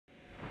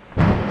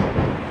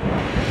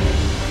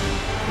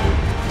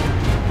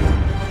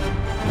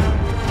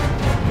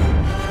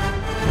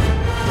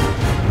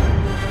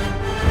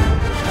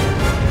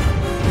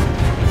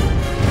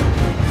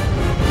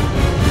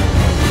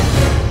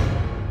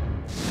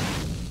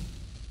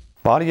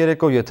Բարի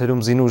երեկո,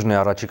 եթերում Զինուժն է,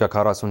 առաջիկա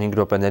 45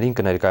 րոպեներին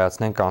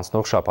կներկայացնենք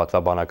անցնող շաբաթվա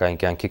բանակային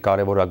կյանքի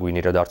կարևորագույն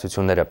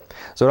իրադարձությունները։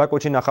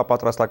 Զորակոչի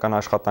նախապատրաստական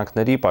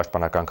աշխատանքների,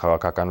 պաշտպանական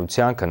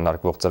քաղաքականության,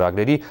 քննարկվող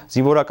ծրագրերի,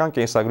 զինվորական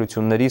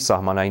կենսագրությունների,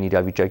 սահմանային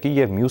իրավիճակի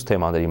եւ մյուս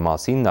թեմաների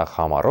մասին նախ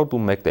համառոտ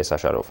ու մեկ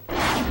տեսաշարով։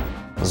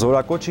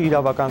 Զորակոչի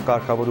իրավական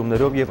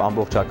կարգավորումներով եւ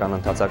ամբողջական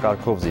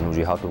ընթացակարգով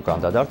Զինուժի հատուկ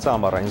անդադարձը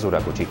ամառային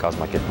զորակոչի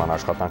կազմակերպման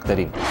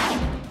աշխատանքներին։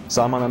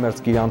 Սահմանամերձ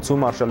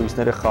Կիրանցում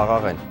արշալույսները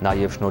խաղաղ են,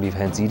 նաև շնորհիվ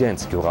հենց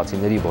իրենց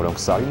գյուղացիների,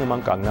 որոնք սարի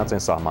նման կանգնած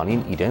են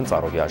սահմանին իրենց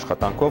առօրյա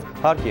աշխատանքով,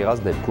 հարկ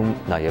եղած դեպքում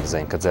նաև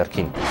զենքը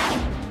ձեռքին։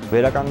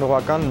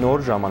 Վերականգնողական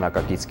նոր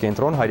ժամանակակից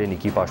կենտրոն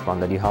հայրենիքի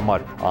պաշտպանների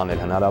համար,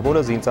 անել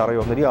հնարավորը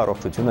զինծառայողների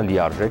առողջությունը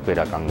լիարժեք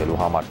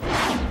վերականգնելու համար։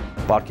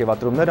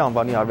 Պարգևատրումներ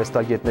անվանի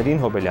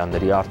արվեստագետներին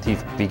Հոբելյանների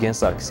արթիվ, Վիգեն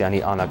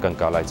Սարգսյանի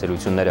անակնկալ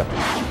այցելությունները։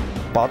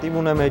 Պատիվ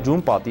ունեմ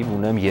էջում, պատիվ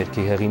ունեմ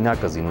երգի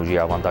հեղինակը Զինուժի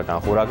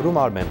ավանդական խորագրում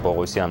Արմեն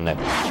Պողոսյանն է։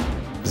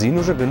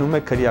 Զինուժը գնում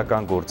է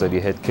քրեական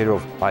գործերի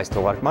հետքերով, այս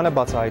թողարկմանը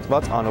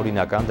բացահայտված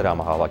անօրինական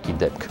դրամահավաքի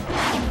դեպք։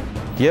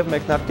 Եվ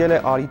մեկնարկել է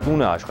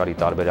Արիտունը աշխարհի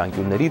տարբեր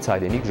անկյուններից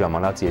հայրենիք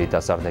ժամանած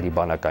երիտասարդների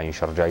բանակային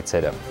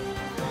շրջայցերը։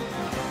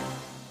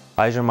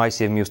 Այժմ այս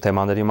եւ մյուս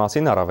թեմաների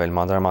մասին առավել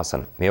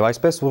մանրամասն։ Եվ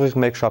այսպես ուղիղ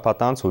մեկ շաբաթ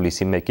անց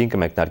հուլիսի 1-ին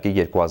կմեկնարկի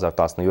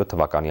 2017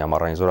 թվականի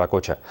ամառային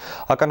զորակոչը։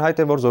 Ակնհայտ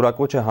է, որ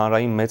զորակոչը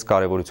հանրային մեծ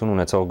կարևորություն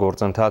ունեցող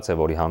գործընթաց է,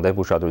 որի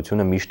հանդեպ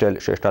ուշադրությունը միշտ էլ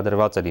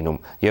շեշտադրված է լինում,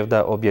 եւ դա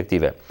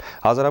օբյեկտիվ է։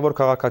 Հազարավոր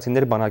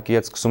քաղաքացիներ բանակի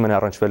հետ սկսում են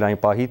առնչվել այն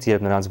պահից,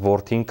 երբ նրանց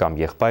որդին կամ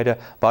եղբայրը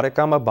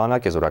բարեկամը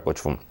բանակ է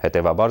զորակոչվում։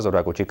 Հետևաբար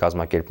զորակոչի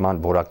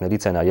կազմակերպման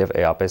որակներից է նաեւ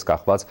էապես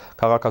կախված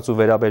քաղաքացու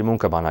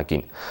վերաբերմունքը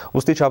բանակին։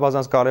 Ուստի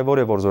չափազանց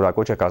կարևոր է, որ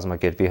զորակոչը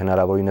կազմակերպի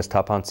հնարավորինս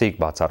թափանցիկ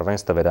բացառվեն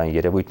ստվերային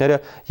երևույթները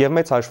եւ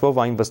մեծ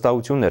հաշվով այն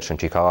վստահություն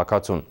ներշնչի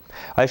քաղաքացուն։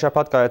 Այս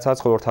շաբաթ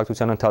կայացած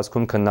խորհրդակցության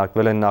ընթացքում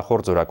քննարկվել են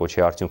նախորդ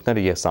զորակոչի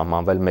արդյունքները եւ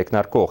սահմանվել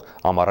մեկնարկող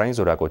ամառային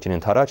զորակոչին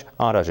ընդառաջ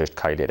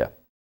անհրաժեշտ քայլերը։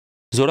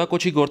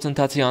 Զորակոչի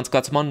գործընթացի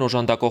անցկացման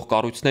օժանդակող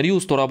կառույցների ու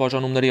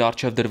ստորաբաժանումների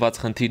առջև դրված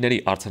խնդիրների,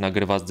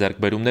 արձանագրված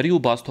ձեռքբերումների ու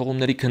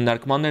բացթողումների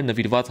քննարկմանն էր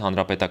նվիրված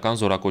հանրապետական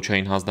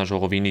զորակոչային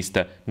հանձնաժողովի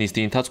նիստը։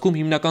 Նիստի ընթացքում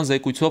հիմնական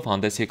զեկույցով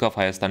հանդես եկավ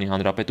Հայաստանի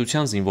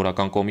Հանրապետության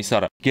զինվորական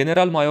կոմիսարը։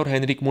 Գեներալ-մայոր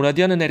Հենրիկ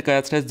Մուրադյանը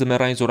ներկայացրեց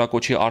ձմեռային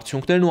զորակոչի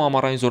արդյունքներն ու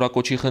ամառային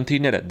զորակոչի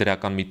խնդիրները,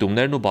 դրական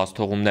միտումներն ու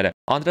բացթողումները։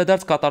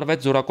 Անդրադարձ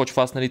կատարվեց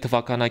զորակոչվածների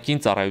թվականակին,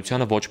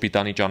 ծառայությանը ոչ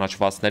պիտանի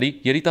ճանաչվածների,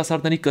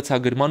 երիտասարդների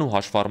կցագրման ու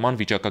հաշվառման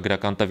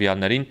վիճակագրական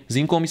տվյալներին,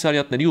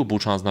 զինկոմիսարիատների ու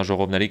բուժ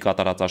հանձնաժողովների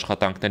կատարած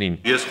աշխատանքներին։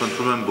 Ես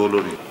խնդրում եմ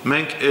բոլորին,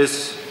 մենք այս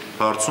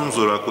հարցում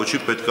զորակոչի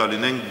պետք է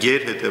լինենք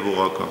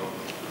գերհետևողական։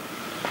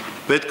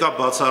 Պետք է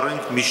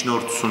բացառենք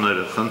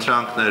միջնորդությունները,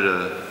 խնդրանքները,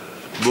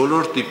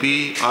 բոլոր տիպի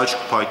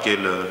աչք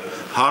փակելը,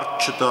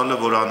 հարց չտալը,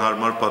 որ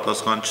անհարմար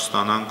պատասխան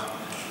չստանանք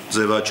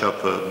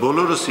ձևաչափը։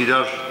 Բոլորս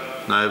իրար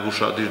նաև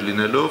ուշադիր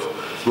լինելով,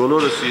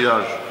 բոլորս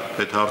իրար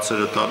այդ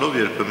հարցերը տալով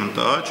երբեմն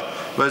տաճ,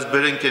 բայց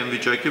բերենք այն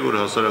վիճակի,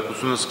 որ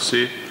հասարակությունը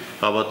սկսի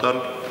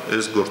հավատալ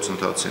այս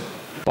գործընթացին։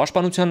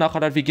 Պաշտպանության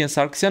նախարար Վիգեն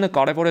Սարգսյանը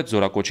կարևորեց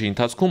զորակոչի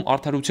ընթացքում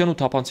արդարության ու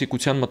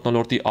թափանցիկության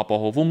մթնոլորտի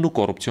ապահովումն ու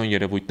կոռուպցիոն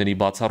երևույթների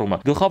բացառումը։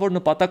 Գլխավոր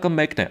նպատակը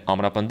մեկն է՝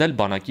 ամրապնդել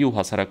բանակի ու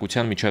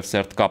հասարակության միջև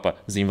սերտ կապը,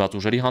 զինված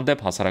ուժերի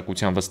հանդեպ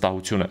հասարակության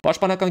վստահությունը։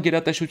 Պաշտպանական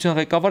գերատեսչության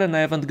ղեկավարը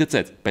նաև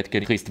ընդգծեց, պետք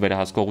է խիստ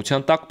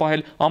վերահսկողության տակ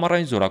պահել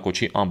ամառային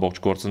զորակոչի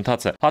ամբողջ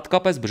գործընթացը,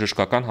 հատկապես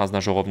բժշկական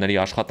հանձնաժողովների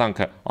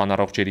աշխատանքը,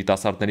 անառողջ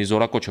երիտասարդների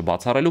զորակոչը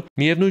բացառելու,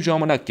 միևնույն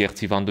ժամանակ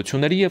կեղծ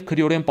հիվանդությունների եւ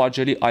քրեորեն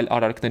պատժելի այլ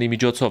արարքների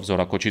միջոցով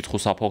զորակոչից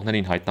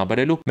խուսափողներին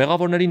հայտնաբերելու,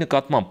 մեղավորների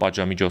նկատմամբ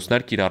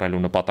պատժամիջոցներ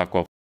կիրառելու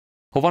նպատակով։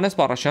 Հովհաննես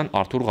Պարաշյան,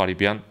 Արթուր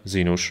Ղարիբյան,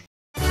 Զինուժ։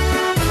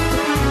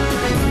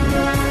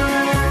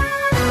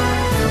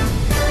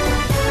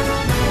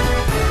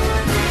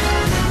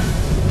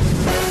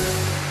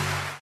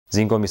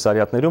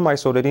 Զինկոմիսարիատներում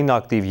այս օրերին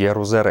ակտիվ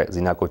եռուզեռ է,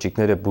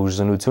 զինակոչիկները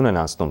բուժզնություն են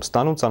անցնում,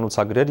 ստանում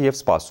ցանուցագրեր եւ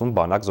սպասում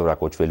բանակ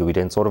զորակոչվելու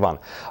իրենց օրվան։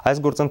 Այս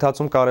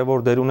գործընթացում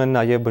կարևոր դեր ունեն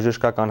նաեւ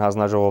բժշկական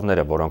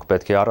հանձնաժողովները, որոնք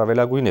պետք է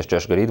առավելագույնս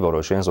ճշգրիտ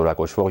որոշեն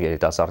զորակոչվող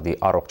երիտասարդի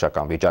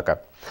առողջական վիճակը։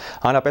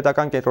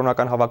 Հանրապետական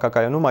կենտրոնական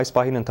հավաքակայանում այս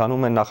պահին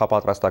ընթանում են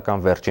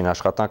նախապատրաստական վերջին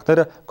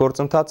աշխատանքները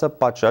գործընթացը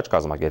պատշաճ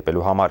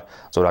կազմակերպելու համար։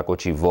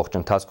 Զորակոչի ողջ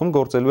ընթացքում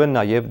գործելու են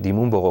նաեւ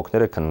դիմում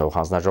բողոքները քննող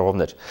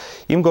հանձնաժողովներ։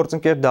 Իմ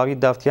գործընկեր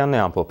Դավիթ Դավթյանն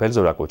է ամփոփել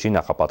զորակոչի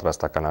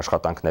նախապատրաստական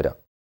աշխատանքները։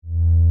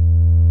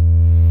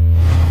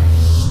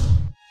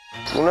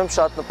 Ունեմ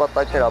շատ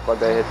նպատակներ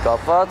ապագայի հետ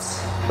կապված,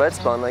 բայց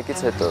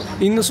բանակից հետո։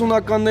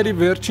 90-ականների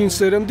վերջին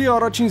սերնդի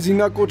առաջին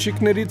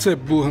զինակոչիկներից է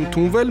բու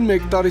ընդունվել,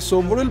 1 տարի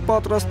սովորել,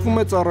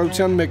 պատրաստվում է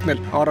ծառայության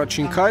մեկնել։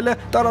 Առաջին քայլը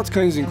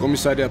տարածքային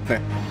զինկոմիսարիատն է։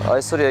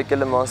 Այսօր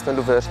եկել եմ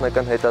անցնելու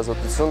վերջնական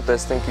հետազոտություն,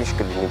 տեսնենք ինչ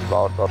կլինի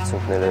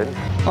արդյունքները։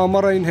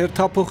 Ամառային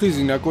հերթափոխի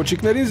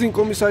զինակոչիկներին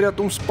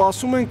զինկոմիսարիատում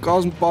սպասում են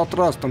կազմ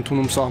պատրաստ,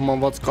 ընդունում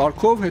սահմանված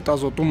կարգով,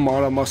 հետազոտում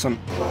մանրամասն։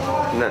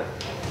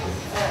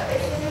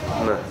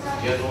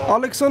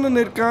 Ալեքսանը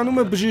ներկայանում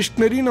է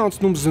բժիշկներին,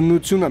 անցնում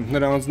զննությունը։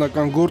 Նրա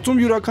անձնական գործում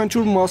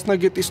յուրաքանչյուր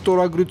մասնագետի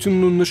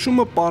ստորագրությունն ու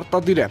նշումը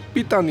պարտադիր է,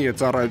 պիտանի է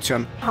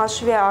ծառայության։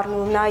 Հաշվի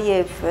առնու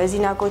նաև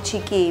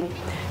զինակոչիկի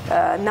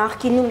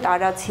նախկինում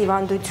տարած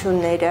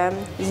հիվանդությունները,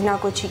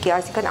 զինակոչիկի,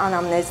 այսինքն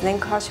անամնեզն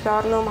ենք հաշվի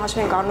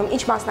առնում,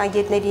 ինչ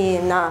մասնագետների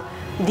նա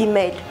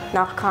դիմել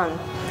նախքան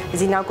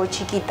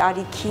զինակոչիկի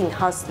տարիքին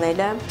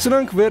հասնելը։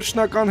 Սրանք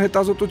վերջնական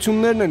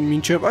հետազոտություններն են,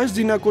 մինչև այս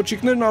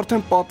զինակոչիկներն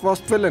արդեն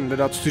պատվաստվել են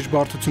լրացուցիչ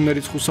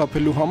բարդություններից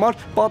խուսափելու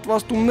համար,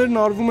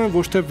 պատվաստումներն արվում են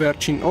ոչ թե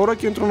վերջին օրը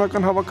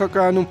կենտրոնական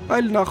հավաքակայանում,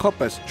 այլ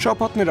նախապես,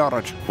 շաբաթներ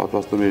առաջ։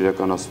 Պատվաստումները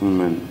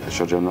իրականացնում են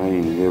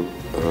շրջանային եւ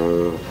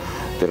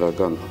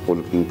տեղական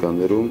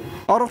պոլիկլինիկաներում։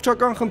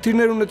 Առողջական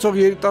խնդիրներ ունեցող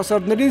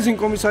երիտասարդներին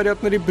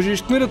զինկոմիսարիատների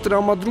բժիշկները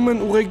տրամադրում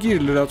են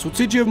ուղեգիր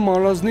լրացուցիչ եւ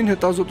մանրազնին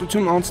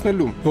հետազոտություն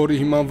անցնելու, որի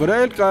հիման վրա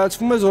էլ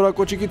կայացվում է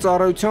զորակոչիկի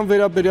ծառայության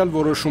վերաբերյալ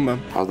որոշումը։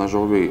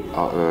 Հանձնաժողովի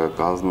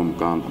կազմում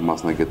կան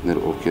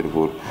մասնագետներ, ովքեր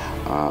որ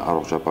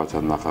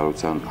առողջապահության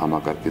նախարարության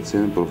համակարգից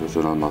են,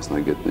 պրոֆեսիոնալ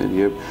մասնագետներ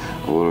եւ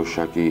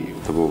որոշակի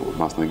թվով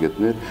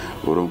մասնագետներ,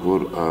 որոնք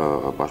որ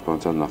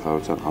պաշտպանության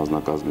նախարարության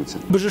հանձնակազմից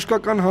են։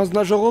 Բժշկական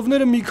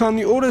հանձնաժողովները մի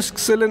քանի օր է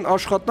սկսել են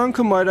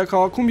աշխատանքը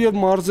մայրաքաղաքում եւ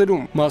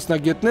մարզերում։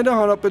 Մասնագետները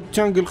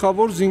հանրապետության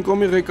գլխավոր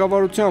զինկոմի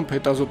ղեկավարությամբ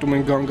հետազոտում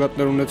են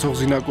գանգատներ ունեցող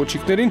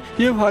զինակոչիկներին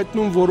եւ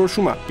հայտնում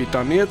որոշումը՝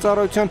 պիտանի է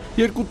ծառայության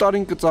 2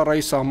 տարին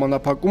կծառայի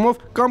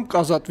սահմանափակումով կամ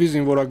կազատվի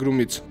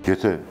զինվորագրումից։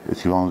 Եթե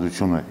այդ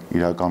հիվանդությունը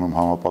իրականում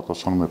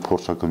համապատասխանում է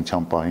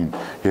փորձաքննության պահին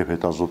եւ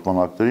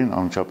հետազոտման ակտերին,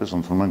 անմիջապես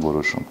ընդունում են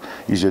որոշում։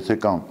 Իսկ եթե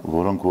կան,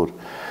 որոնք որ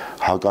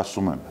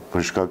հակասում են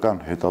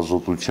բժշկական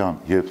հետազոտության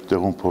եւ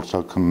տեղում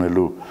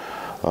փորձաքննելու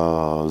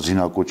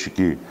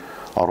զինակոչիկի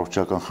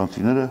առողջական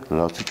խնդիրները,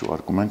 լրացուցիչ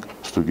ուղարկում ենք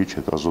ստուգիչ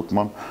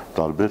հետազոտման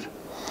տարբեր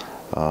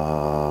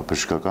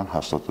բժշկական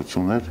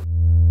հաստատություններ։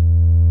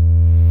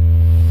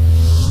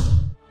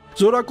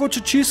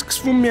 Զորակոչը չի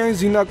սկսվում միայն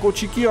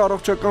զինակոչիկի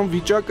առողջական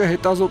վիճակը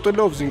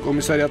հետազոտելով,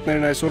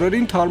 զինկոմիսարիատներն այս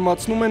օրերին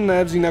թարմացնում են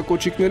նաև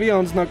զինակոչիկների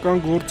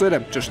անձնական գործերը,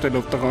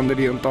 ճշտելով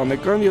տղաների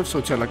ընտանեկան եւ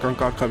սոցիալական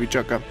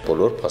կարգավիճակը։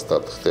 Բոլոր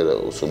փաստաթղթերը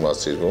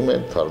ուսումնասիրվում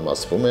են,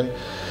 թարմացվում են,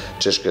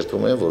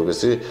 ճշգրտվում են,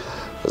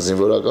 որովհետեւ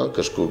զինվորական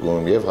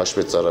կշկուրգում եւ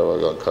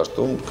հաշվետվարական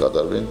քարտում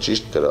կատարվեն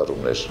ճիշտ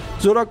գրառումներ։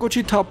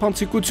 Զորակոչի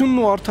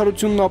թափանցիկությունն ու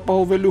արդարությունն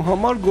ապահովելու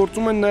համար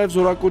գործում են նաև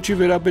զորակոչի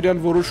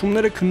վերաբերյալ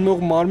որոշումները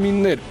քննող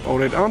մարմիններ։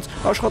 Օրեր անց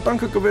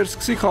աշխատանքը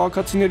կվերսկսի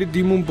քաղաքացիների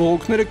դիմում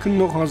բողոքները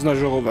քննող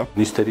հանձնաժողովը։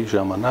 Նիստերի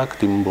ժամանակ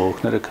դիմում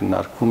բողոքները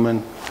քննարկվում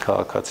են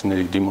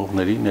քաղաքացիների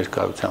դիմողների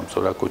ներկայությամբ,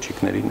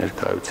 զորակոչիկների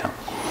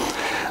ներկայությամբ։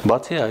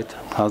 Բացի այդ,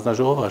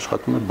 հանձնաժողովը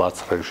աշխատում է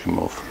բաց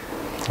ռեժիմով։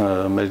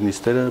 Մեր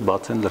նիստերը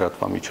բաց են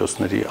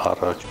լրատվամիջոցների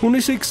առաջ։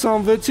 Հունիսի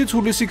 26-ից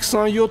հուլիսի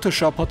 27-ը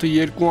շաբաթը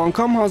 2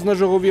 անգամ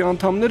հանձնաժողովի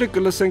անդամները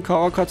կլսեն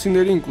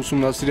քաղաքացիներին,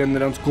 կուսումնասիրեն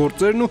նրանց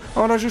գործերն ու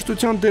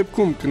անհրաժեշտության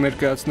դեպքում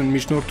կներկայացնեն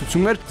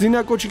միջնորդություններ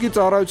զինակոչիկի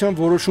ծառայության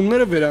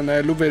որոշումները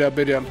վերանայելու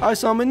վերաբերյալ։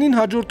 Այս ամենին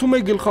հաջորդում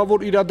է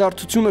գլխավոր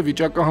իրադարձությունը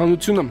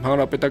վիճակահանությունը։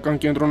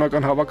 Հանրապետական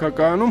կենտրոնական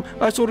հավաքակայանում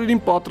այս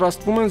օրերին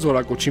պատրաստվում են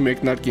զորակոչի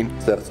մեկնարկին։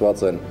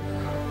 Ստեղծված են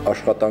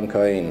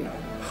աշխատանքային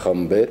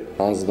խմբեր,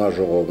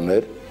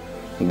 հանձնաժողովներ,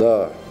 դա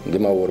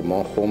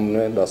դիմավորման խումբն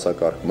է,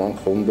 դասակարգման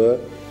խումբը,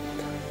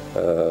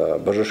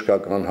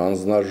 բժշկական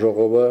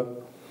հանձնաժողովը,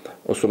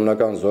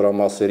 ուսումնական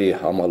զորամասերի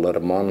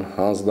համալրման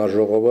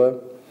հանձնաժողովը,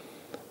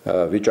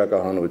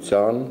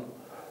 վիճակահանության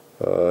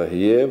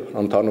եւ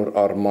ընդհանուր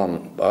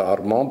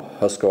առմամբ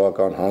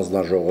հսկողական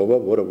հանձնաժողովը,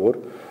 որը որ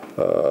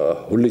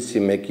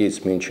հուլիսի 1-ից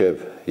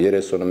մինչև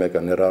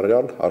 31-ը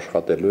ներառյալ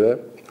աշխատելու է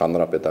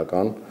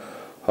հանրապետական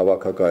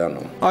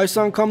հավաքակայանում։ Այս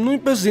անգամ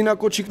նույնպես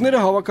զինակոչիկները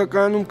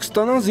հավաքակայանում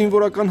կստանան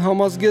զինվորական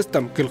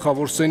համազգեստը։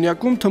 Գլխավոր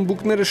սենյակում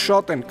թմբուկները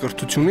շատ են,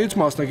 կրթությունից,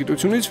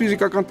 մասնագիտությունից,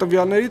 ֆիզիկական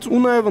տվյալներից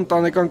ու նաև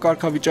ընտանեկան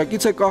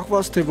կարգավիճակից է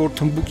կախված, թե որ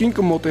թմբուկին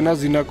կմոտենա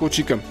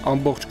զինակոչիկը։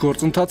 Ամբողջ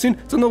գործընթացին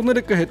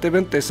ծնողները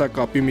կհետևեն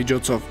տեսակապի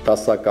միջոցով։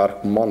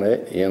 Դասակարգման է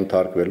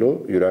ենթարկվելու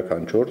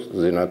յուրաքանչյուր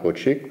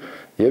զինակոչիկ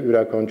եւ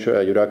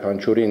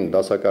յուրաքանչյուրին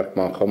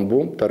դասակարգման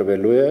խմբում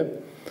տրվելու է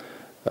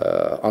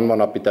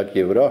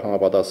անմանապիտակի վրա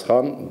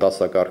համապատասխան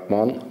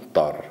դասակարգման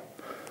տառ։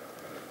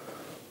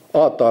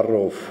 Ա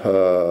տառով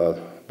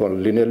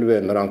լինելու է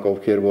նրանք,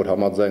 ովքեր որ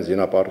համաձայն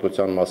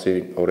զինապարտության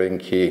մասին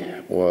օրենքի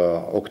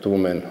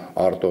օգտվում են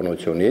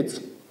արտոնությունից,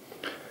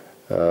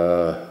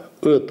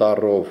 Ը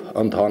տառով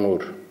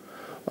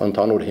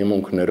ընդհանուր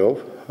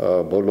հիմունքներով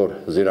բոլոր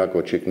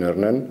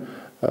զինակոչիկներն են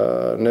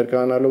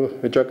ներկայանալու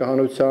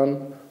վիճակահանության,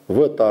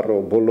 V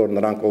տառով բոլոր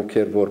նրանք,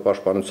 ովքեր որ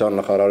պաշտպանության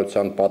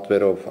նախարարության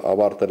պատվերով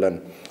ավարտել են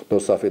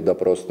դոսաֆի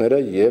դպրոցները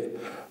եւ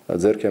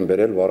ձեռք են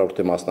բերել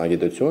վարորդի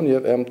մասնագիտություն,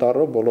 եւ M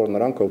տառով բոլոր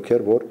նրանք,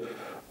 ովքեր որ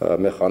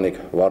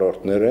մեխանիկ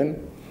վարորդներ են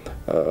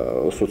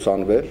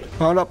ուսուցանվել։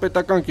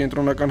 Հանրապետական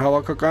կենտրոնական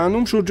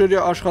հավաքակայանում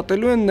շուրջօրյա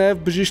աշխատելու են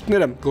նաև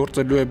բժիշկները,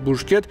 գործելու է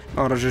բուժկետ,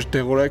 անհրաժեշտ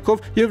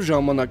դեղորայքով եւ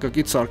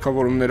ժամանակակից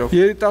սարքավորումներով։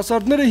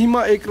 Երիտասարդները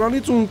հիմա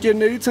էկրանից ու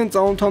ընկերներից են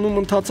ծանոթանում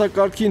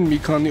ընթացակարգին, մի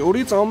քանի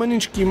օրից ամեն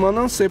ինչ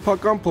կիմանան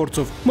սեփական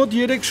փորձով։ Մոտ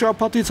 3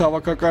 շաբաթից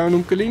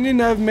հավաքակայանում կլինի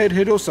նաև մեր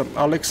հերոսը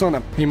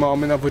Ալեքսանը։ Հիմա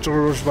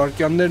ամենավճռորոշ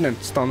վայրկյաններն են,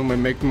 ստանում է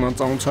մեկնման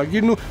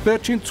ծանոթագիրն ու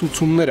վերջին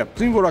ցուցումները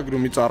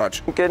զինվորագրումից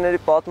առաջ։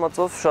 Ընկերների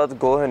պատմածով շատ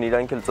գոհ են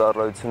իրանք էլ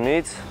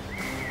ծառայությունից։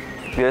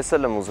 Ես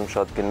էլ եմ ուզում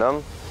շատ գնամ,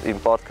 իմ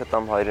պարտքը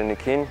տամ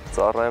հայրենիքին,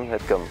 ծառայեմ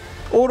հետ գամ։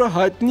 օրը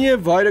հայտնի է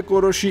վայրը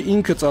կորոշի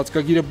ինքը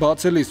ծածկագիրը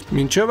բացելիս։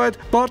 Մինչև այդ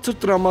բարձր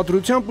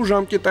տրամադրությամբ ու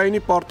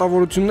ժամկետայինի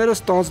պարտավորությունները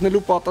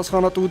ստանձնելու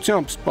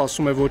պատասխանատվությամբ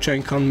սպասում է ոչ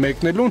այնքան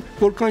մեկնելուն,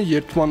 որքան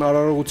երթման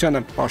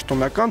արարողությանը,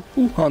 պաշտոնական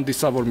ու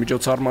հանդիսավոր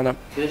միջոցառմանը։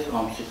 Ես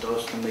ամսի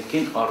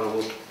 11-ին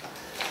առավոտ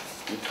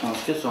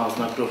 8-ից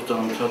անձնակրով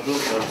ծանոթացող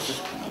դարձած։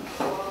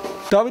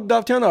 Դավիթ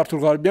Դավթյան,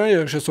 Արթուր Ղարբյան,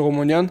 Երեշե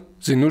Սողոմոնյան,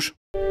 Զինուժ։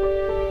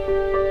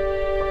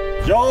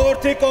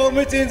 Ժողովրդի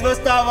կողմից ինձ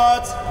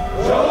վստահված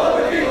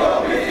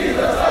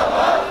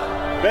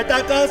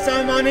պետական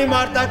սահմանի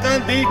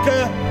մարտական դիրքը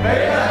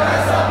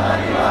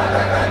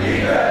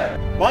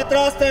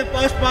պատրաստ եմ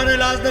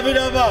պաշտպանել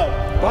ազնվիրաբար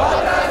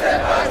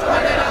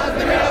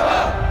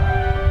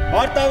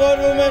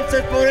Մարտավարվում եմ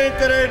սրբորեն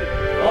կրել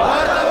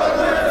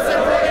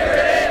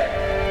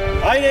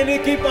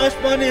հայրենիքի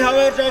պաշտպանի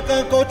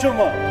հավերժական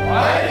կոչումը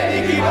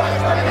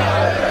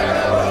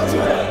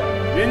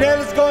լինել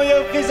զգոն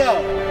և խիզախ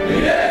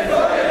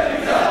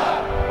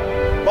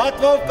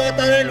պատվով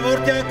կատարել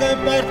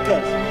որդիական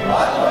պարտքս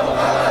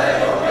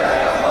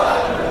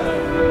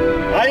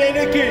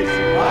հայրենիքիս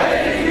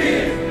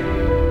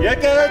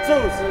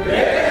եկեղեցուս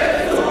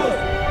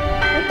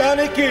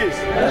ընտանիքիս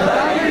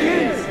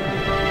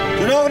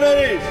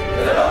ծնողներիս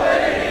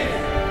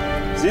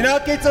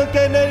զինակից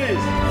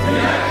ընկերներիս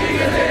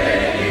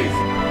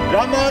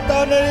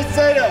ժամահատարներից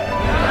սերը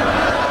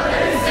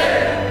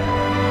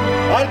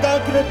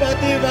հարգանքն ու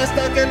պատիվ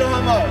վաստակելու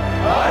համար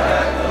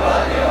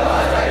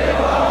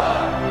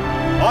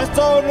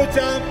Աստծո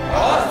օրհնությամբ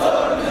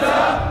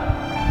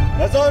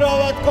հզոր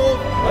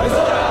հավատքով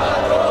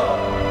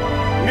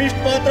միշտ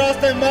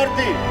պատրաստ եմ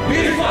մարտի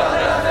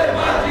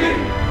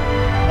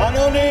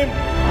անոնիմ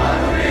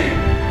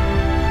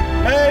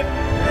մեր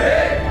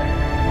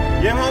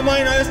և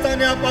համայն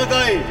Հայաստանի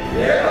ապագայի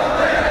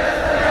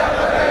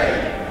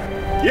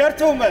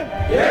երդվում եմ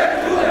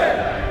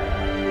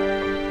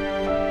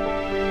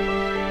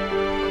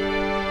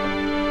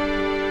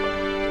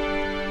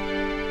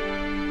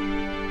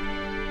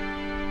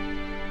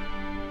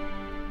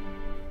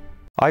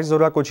Այս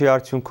զորակոչի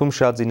արդյունքում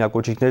շատ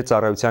զինակոչիկներ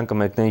ծառայության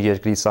կմեկնեն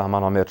երկրի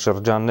սահմանամերձ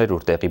շրջաններ,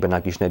 ուր տեղի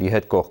բնակիչների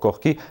հետ կողք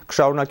կողքի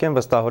կշարունակեն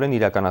վստահորեն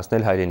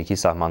իրականացնել հայրենիքի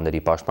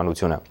սահմանների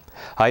պաշտպանությունը։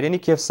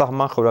 Հայրենիք և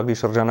սահման խորագրի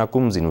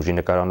շրջանակում Զինուժի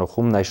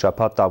նկարանոխումն այս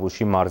շաբաթ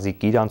Տավուշի մարզի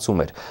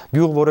Կիրանցում էր,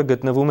 գյուղ, որը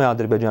գտնվում է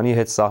Ադրբեջանի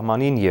հետ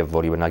սահմանին և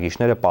որի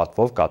բնակիչները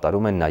պատվով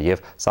կատարում են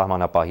նաև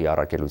սահմանապահի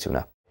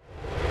առաքելությունը։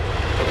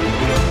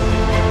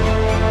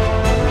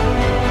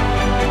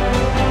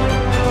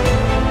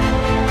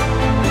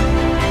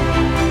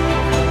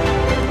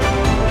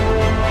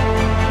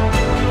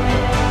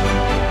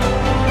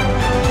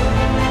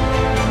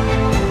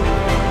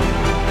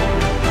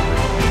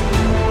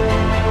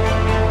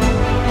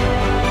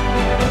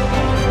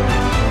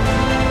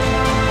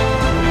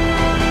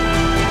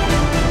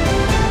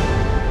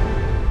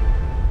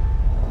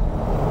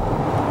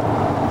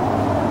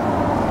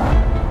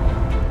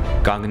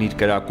 Կանգնիր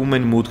կրակում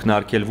են, մուտքն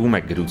արգելվում է,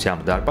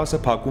 գրությամբ դարպասը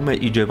փակում է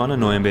Իջևանը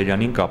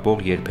նոյեմբերյանին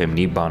կապող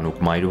երբեմնի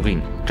բանուկ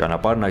մայրուղին։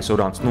 Ճանապարհն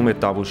այսօր անցնում է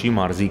Տավուշի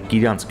մարզի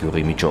Կիրանց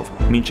գյուղի միջով։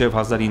 Մինչև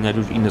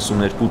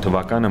 1992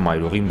 թվականը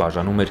մայրուղին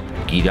բաժանում էր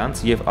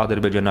Կիրանց և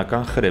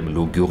ադրբեջանական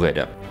Խրեմլու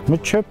գյուղերը։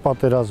 Մինչև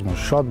պատերազմը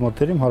շատ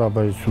մտերիմ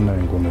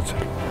հարաբերություններ են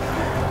ունեցել։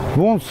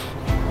 Ոնց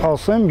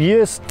ասեմ,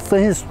 ես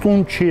տենց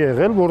տուն չի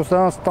եղել, որ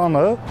սրանց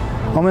տանը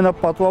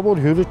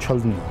ամենապատվավոր հյուրը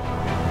չլինի։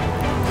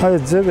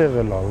 Այդ ձև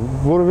եղել է,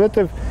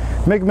 որովհետև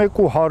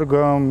մեկ-մեկու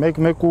հարգամ,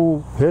 մեկ-մեկու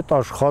հետ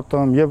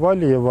աշխատам եւ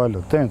այլը,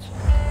 տենց։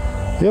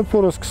 Երբ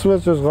որ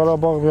սկսվեց այս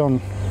Ղարաբաղյան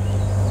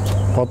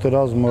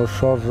պատերազմը,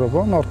 շարժը,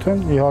 բան,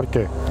 արդեն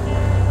իհարկե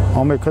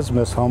ամենքս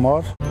մեզ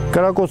համար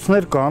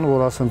կրակոցներ կան,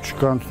 որ ասեմ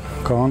չկան,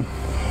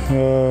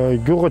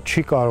 գյուղը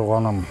չի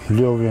կարողանում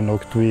լիովին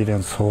օգտվել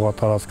իրենց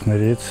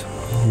հողատարածքներից,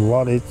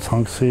 վարից,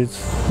 ցանքսից,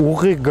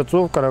 ուղիղ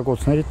գծով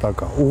կրակոցների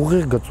տակ է,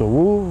 ուղիղ գծով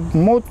ու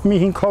մոտ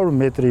մի 500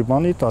 մետրի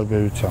բանի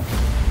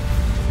տարբերությամբ։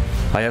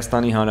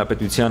 Հայաստանի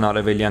Հանրապետության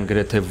արևելյան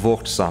գրեթե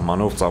ողջ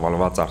սահմանով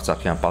ծավալված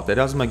Արցախյան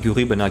պատերազմը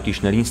գյուղի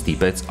բնակիչներին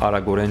ստիպեց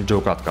արագորեն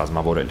ջոկատ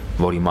կազմավորել,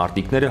 որի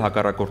մարտիկները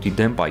հակառակորդի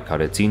դեմ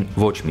պայքարեցին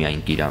ոչ միայն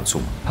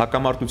Կիրանցում։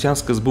 Հակամարտության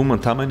սկզբում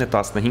ընդամենը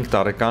 15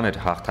 տարեկան էր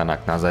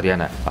Հաղթանակ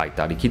Նազարյանը, այդ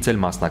տարիքից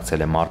էլ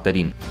մասնակցել է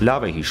մարտերին։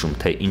 Լավ է հիշում,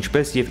 թե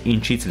ինչպես եւ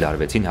ինչից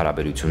լարվեցին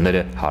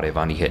հարաբերությունները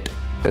հարևանի հետ։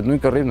 Այդ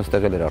նույն կռիվն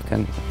ստեղել էր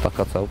արդեն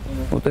տակացավ,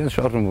 ու տենց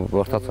շարժում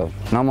որդացավ։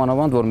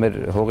 Նամանավանդ որ մեր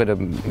հողերը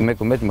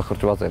մեկ ու մեկ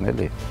մխրճված են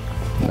էլի։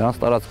 Նրանց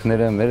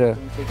տարածքները մերը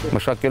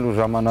մշակելու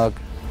ժամանակ,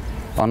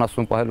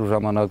 անասուն պահելու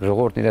ժամանակ,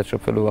 ժողովրդն իրենց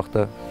շփվելու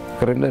վաղտը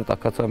կռիվները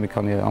տակացավ մի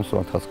քանի ամսվա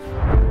ընթացքում։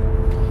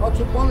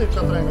 Հացուպանի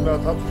չտրենք դա,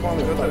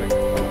 հացուպանի չտրենք։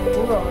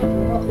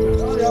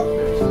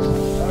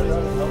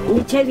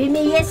 Միջև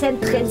հիմի ես եմ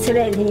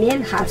տխեցրել, հիմի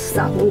էլ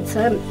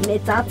հարստահունցը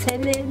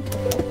մեծացել եմ,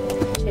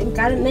 չեմ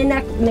կարող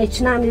մենակ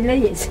մեջնանիլը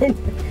ես եմ։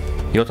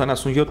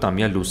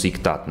 77-ամյա Լուսիկ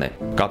տատն է,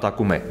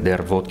 կատակում է,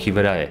 դեռ ոտքի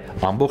վրա է,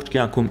 ամբողջ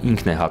կյանքում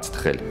ինքն է հաց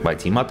թխել,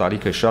 բայց հիմա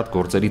տարիքը շատ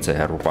գործերից է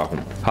հեռու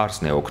պահում,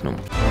 հարսն է օգնում։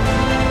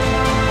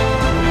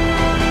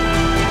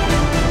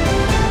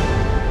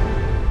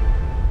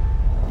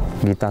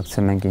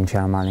 գիտակցում ենք ինչի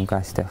համար ենք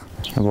այստեղ,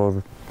 որ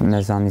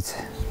մեզանից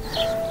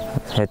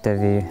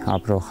հետևի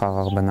ապրող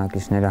խաղաղ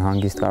բնակիչները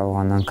հանգիստ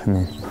կարողանան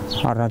քնել։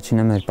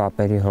 Առաջինը մեր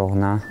պապերի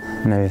հողն է,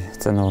 մեր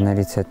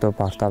ծնողներից հետո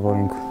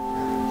պարտավոր ենք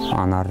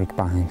անառիկ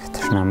պահենք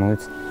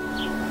թշնամուց,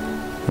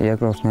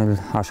 երկրորդն էլ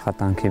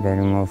աշխատանքի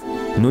բերումով։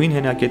 Նույն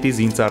հենակետի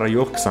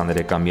զինծառայող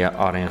 23-ամյա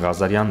Արեն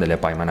Ղազարյանն էլ է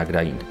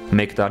պայմանագրային։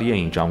 1 տարի է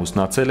ինչ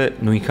ամուսնացել է,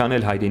 նույնքան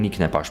էլ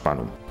հայրենիքն է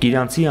պաշտպանում։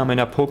 Գիրանցի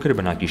ամենափոքր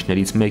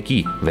բնակիչներից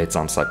մեկի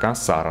 6 ամսական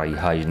Սարայի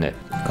հայրն է։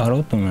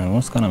 Կարոտում եմ,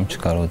 ոնց կանամ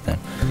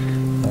չկարոտեմ։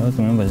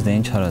 Կարոտում եմ, բայց դե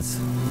ինչ արած,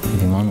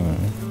 դիմանում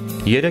եմ։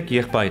 3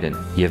 եղբայր են,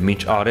 եւ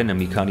մինչ Արենը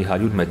մի քանի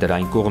 100 մետր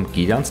այն կողմ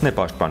Գիրանցն է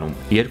պաշտպանում,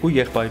 2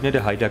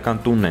 եղբայրները հայրական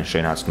տունն են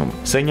շենացնում։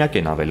 Սենյակ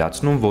են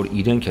ավելացնում, որ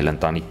իրենք էլ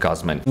ընտանիք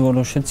կազմեն։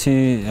 Որոշեցի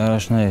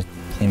առաջներ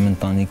իմ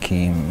ընտանիքի,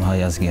 իմ հայ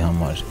ազգի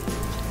համար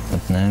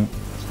մտնեմ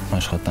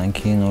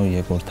աշխատանքի նոր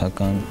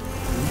երկրորդական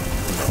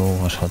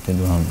փող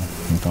աշխատելու համար,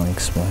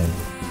 ընտանիք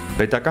սպահելու։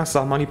 Պետական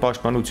սահմանի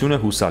պաշտպանությունը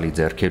հուսալի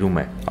ձեռքերում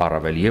է,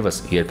 առավել ևս,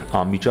 երբ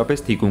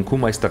անմիջապես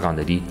թիկունքում այս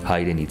տղաների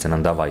հայրենի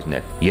ծննդավայրն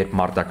է։ Երբ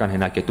մարտական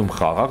հենակետում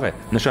խաղաղ է,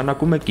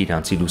 նշանակում է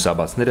Գիրանցի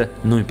լուսաբացները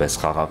նույնպես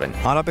խաղաղ են։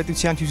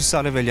 Հանրապետության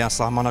հյուսիսարևելյան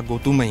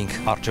սահմանագոտում էինք,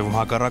 առջևում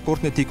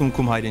հակառակորդն է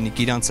թիկունքում հայրենի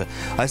Գիրանցը։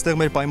 Այստեղ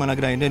մեր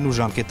պայմանագրայիններն ու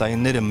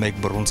ժամկետայինները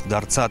մեկ բռունցք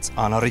դարձած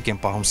անառիկ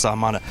են պահում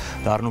սահմանը,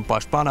 դառնում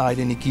պաշտպանը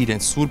հայրենիքի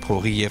իրենց սուրբ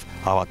հողի եւ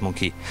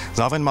հավատմունքի։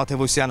 Զավեն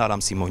Մաթևոսյան,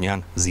 Արամ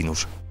Սիմոնյան,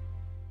 Զինուժ։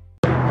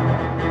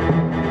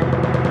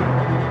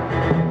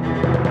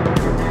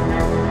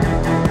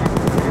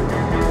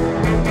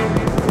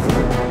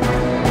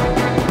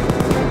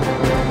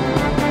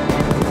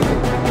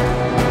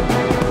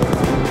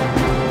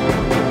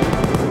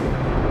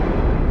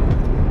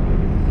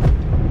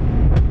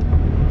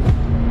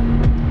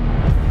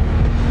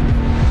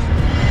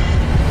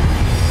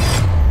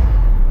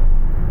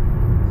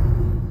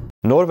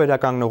 Նոր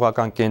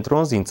վերականգնողական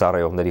կենտրոն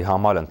զինծառայողների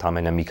համար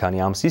ընդամենը մի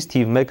քանի ամսից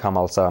թիվ 1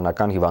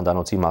 համալսարանական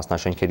հիվանդանոցի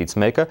մասնաշենքերից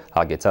մեկը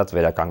հագեցած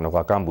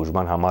վերականգնողական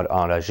բուժման համար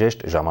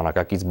անհրաժեշտ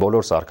ժամանակակից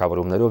բոլոր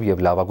սարքավորումներով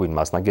եւ լավագույն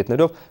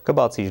մասնագետներով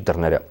կբացի իր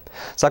դռները։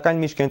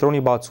 Սակայն մինչ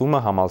կենտրոնի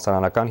բացումը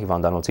համալսարանական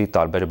հիվանդանոցի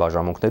տարբեր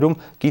բաժանմունքներում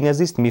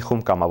կինեզիստ մի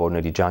խումբ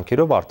կամավորների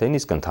ջանքերով արդեն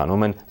իսկ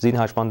ընթանում են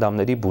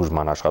զինհաշմանդամների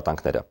բուժման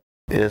աշխատանքները։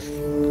 Ես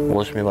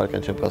ոչ մի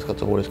վարքան չեմ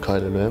կասկածում, որ ես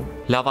քայլելու եմ։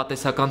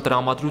 Լավատեսական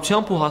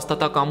տրամադրությամբ ու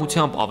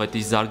հաստատակամությամբ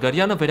Ավետիս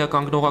Զարգարյանը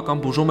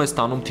վերականգնողական բուժում է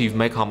ստանում թիվ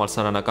 1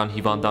 համալսարանական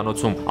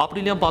հիվանդանոցում։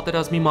 Ապրիլյան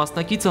պատերազմի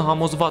մասնակիցը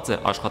համոզված է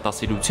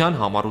աշխատասիրության,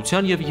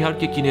 համառության եւ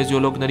իհարկե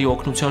կինեզիոլոգների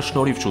օգնության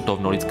շնորհիվ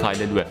շուտով նորից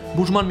քայլելու է։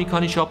 Բուժման մի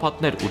քանի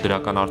շաբաթներ ու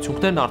դրական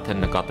արդյունքներն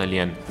արդեն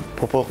նկատելի են։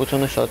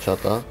 Փոփոխությունը շատ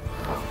է։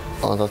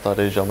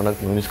 Անդաստարի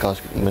ժամանակ նույնիսկ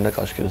մենակ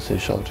աչքերս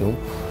էի շարժում։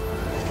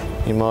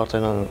 Հիմա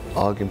արդեն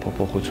ագին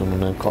փոփոխություն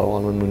ունեմ,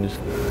 կարողանում եմ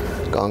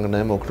նույնիսկ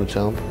կանգնեմ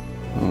օգնությամբ։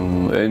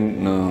 Այն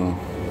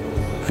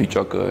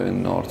վիճակը,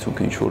 այն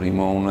արդյունքը, ինչ որ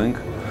հիմա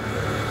ունենք,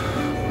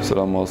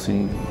 սրա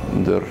մասին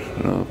դեռ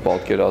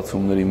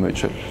պատկերացումների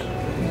մեջ էլ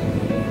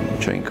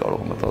չենք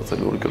կարող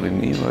մտածել, որ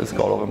կլինի, բայց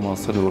կարող եմ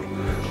ասել, որ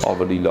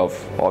ավելի լավ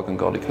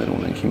ակնկալիքներ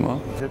ունենք հիմա։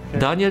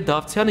 Դանիել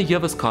Դավթյանը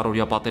եւս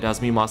քառորյա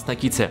պատերազմի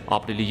մասնակից է։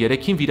 Ապրիլի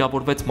 3-ին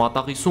վիրավորվեց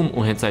մատաղիսում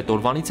ու հենց այդ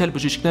օրվանից էլ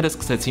բժիշկները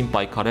սկսեցին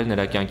պայքարել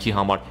նրա կյանքի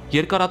համար։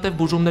 Երկարատև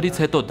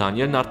բուժումներից հետո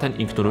Դանիելն արդեն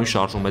ինքնուրույն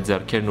շարժում է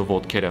ձեռքերն ու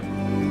ոտքերը։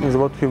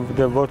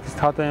 Ոտքից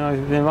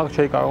թաթային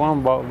չէի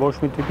կարողանում ոչ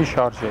մի տիպի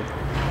շարժել։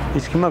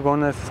 Իսկ հիմա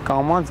գոնե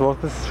կամած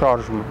ոտքս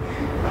շարժում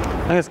է։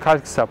 Այս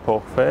քայլքս է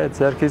փոխվել,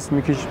 ձեռքից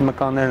մի քիչ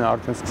մկաններն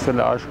արդեն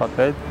սկսել է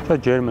աշխատել,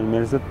 շատ ջերմ են,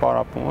 մեզ հետ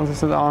պարապում,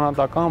 ոնց է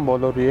անհատական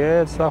բոլորի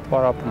հետ սա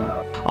պարապում է։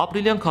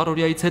 Ապրիլյան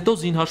քառորյայից հետո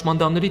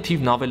զինհաշմանդամների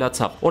թիվն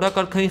ավելացավ։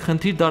 Օրակարգային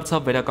խնդիր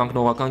դարձավ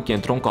վերականգնողական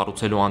կենտրոն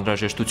կառուցելու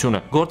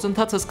անհրաժեշտությունը։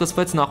 Գործընթացը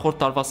սկսվեց նախորդ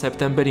տարվա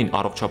սեպտեմբերին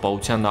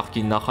առողջապահության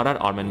նախկին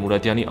նախարար Արմեն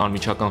Մուրադյանի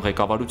անմիջական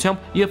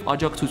ղեկավարությամբ եւ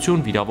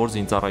աջակցություն վիրավոր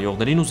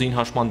զինծառայողներին ու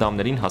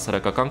զինհաշմանդամներին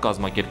հասարակական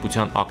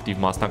կազմակերպության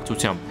ակտիվ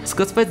մասնակցությամբ։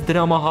 Սկսվեց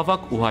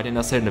դրամահավաք ու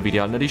հայրենասեր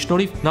նվիրյալների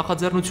շնորհիվ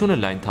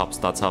նախաձեռնությունը լայն թափ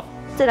ստացավ։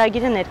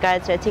 Ծրագիրը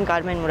ներկայացրեցինք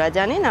Արմեն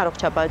Մուրադյանին,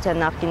 առողջապահության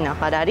նախկին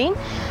նախարարին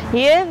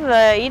եւ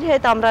իր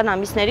հետ ամռան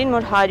ամիսներին,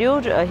 որ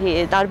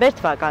 100 տարբեր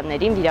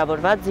թվականներին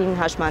վիրավորված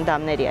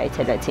զինհաշմանդամների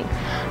այցելեցինք։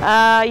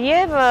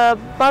 Եվ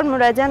պարոն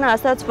Մուրադյանը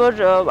ասաց,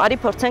 որ արի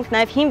փորձենք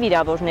նաեւ հին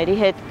վիրավորների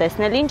հետ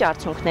տեսնել ինչ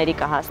արդյունքների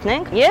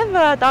կհասնենք եւ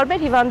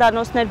տարբեր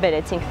հիվանդանոցներ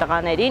բերեցինք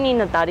տղաներին,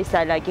 9 տարի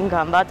սայլակին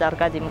գանված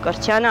Արկադի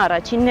Մկրտչյանը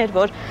առաջինն էր,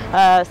 որ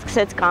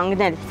սկսեց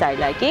կանգնել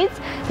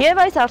սայլակից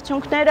եւ այս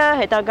արդյունքները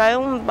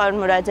հետագայում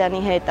պարոն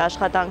Մուրադյանի հետ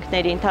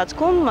աշխատանքների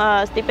ընթացքում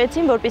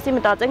ստիպեցին, որպեսզի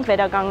մտածենք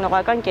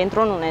վերականգնողական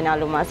կենտրոն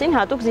ունենալու մասին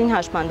հատուկ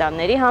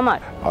զինհաշմանդամների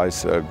համար։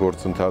 Այս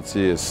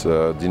գործընթացի այս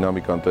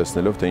դինամիկան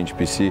տեսնելով, թե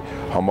ինչպիսի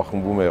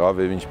համախմբում տեսնում եղավ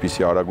եւ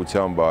ինչպիսի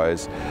արագությամբ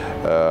այս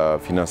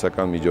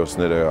ֆինանսական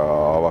միջոցները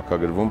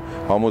հավաքագրվում,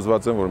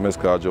 համոզված եմ, որ մեզ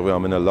կհաջողվի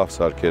ամենալավ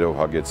սարքերով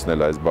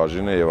հագեցնել այս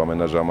բաժինը եւ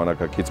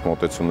ամենաժամանակակից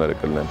մոտեցումները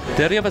կլինեն։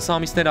 Դեռևս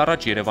ամիսներ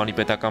առաջ Երևանի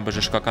պետական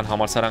բժշկական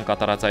համալսարան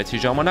կատարած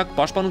այցի ժամանակ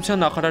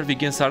Պաշտպանության նախարար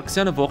Վիգեն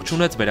Սարգսյանը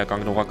ողջունեց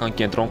վերականգնողական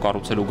կենտրոն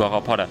կառուցելու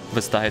գաղափարը,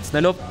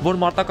 վստահեցնելով,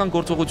 որ մարտական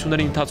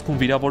գործողությունների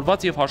ընթացքում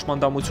վիրավորված եւ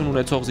հաշմանդամություն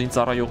ունեցող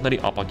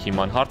զինծառայողների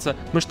ապաքինման հարցը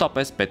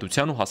մշտապես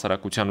պետության ու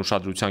հասարակության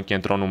ուշադրության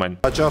կենտրոնում են։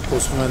 Հաճախ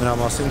խոսում են նրա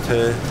մասին, թե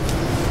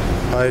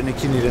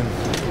հայրենիքին իրեն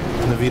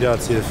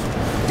նվիրած եւ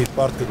իր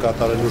պարտքը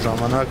կատարելու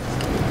ժամանակ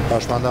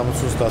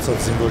հաշմանդամություն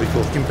ստացած զինվորի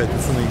կողքին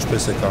պետությունը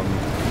ինչպես է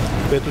կանգնում։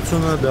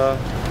 Պետությունը դա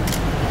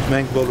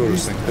մենք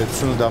բոլորս ենք,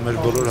 պետությունը դա մեր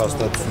բոլոր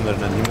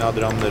հաստատություններն են,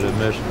 հիմնադրամները,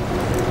 մեր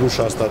ուժ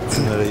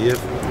հաստատությունները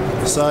եւ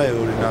սա է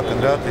օրինակը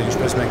դրա, թե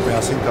ինչպես մենք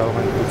միասին կարող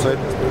ենք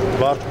լուծել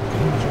բարդ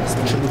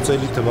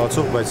չլուծելի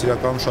թվացող, բայց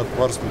իրականում շատ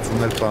պարզ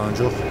լուծումներ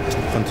պահանջող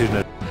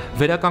խնդիրներ։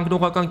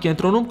 Վերականգնողական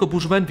կենտրոնում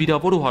կբուժվեն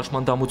վիրավոր ու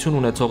հաշմանդամություն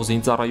ունեցող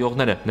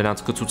զինծառայողները,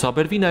 նրանց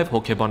կցուցաբերվի նաև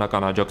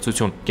հոգեբանական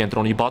աջակցություն։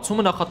 Կենտրոնի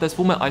բացումը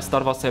նախատեսվում է այս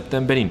տարվա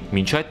սեպտեմբերին,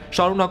 մինչ այդ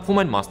շարունակվում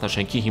են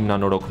մասնաշենքի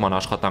հիմնանորոգման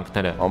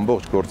աշխատանքները։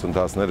 Ամբողջ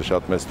գործընթացները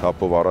շատ մեծ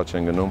թափով առաջ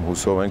են գնում,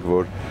 հուսով ենք,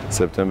 որ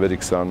սեպտեմբերի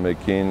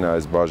 21-ին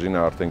այս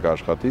բաժինը արդեն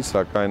կաշխատի,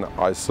 սակայն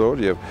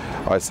այսօր եւ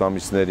այս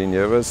ամիսներին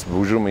եւս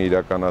բուժումը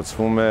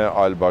իրականացվում է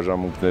այլ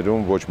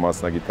բաժանմունքներում, ոչ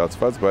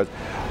մասնագիտացված, բայց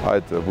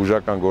այդ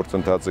բուժական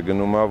գործընթացը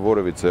գնում է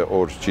որևիցե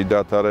օր չի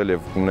դադարել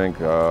եւ ունենք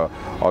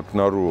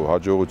ակնառու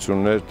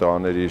հաջողություններ,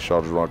 տղաների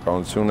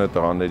շարժունակությունը,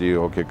 տղաների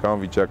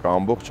հոգեկան վիճակը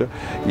ամբողջը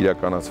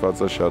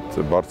իրականացված է շատ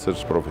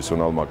բարձր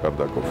պրոֆեսիոնալ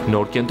մակարդակով։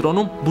 Նոր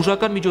կենտրոնում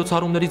բուժական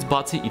միջոցառումներից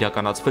բացի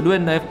իրականացվելու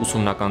են նաև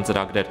ուսումնական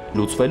ծրագրեր։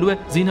 Լուծվելու է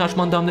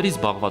զինհաշմանդամների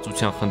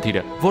զբաղվածության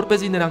խնդիրը,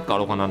 որպեսզի նրանք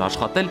կարողանան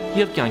աշխատել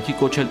եւ կյանքի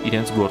կոչել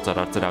իրենց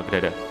գործարար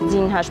ծրագրերը։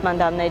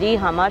 Զինհաշմանդամների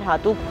համար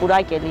հատուկ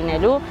պուրակ է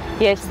լինելու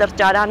եւ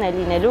սրճարան է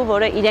լինելու,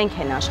 որը իրենք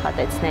են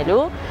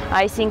աշխատեցնելու,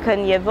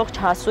 այսինքն եւ ողջ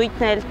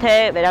հասույթն էլ թե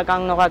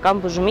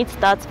վերականգնողական բուժումից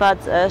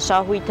ստացված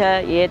շահույթը,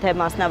 եթե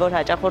մասնավոր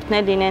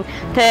հաճախորդներ լինեն,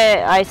 թե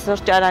այս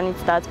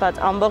սրճարանից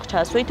ստացված ամբողջ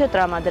հասույթը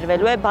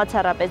տրամադրվելու է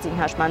բացառապես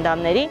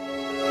զինհաշմանդամների։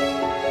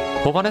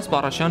 Հովհաննես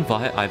Պարաշյան,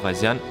 Վահե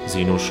Այվազյան,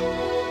 Զինուժ։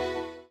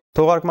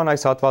 Թողարկման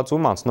այս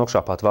հատվածում անցնող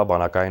շաբաթվա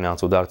բանակային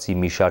անցուդարձի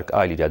մի շարք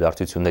այլ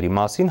իրադարձությունների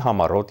մասին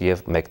համառոտ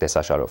եւ մեկ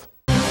տեսաշարով։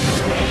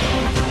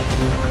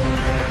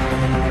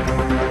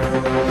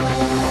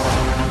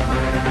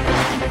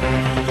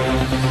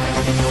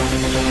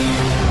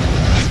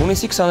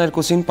 Հունիսի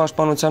 22-ին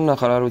Պաշտպանության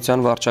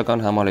նախարարության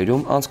վարչական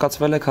համալիրում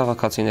անցկացվել է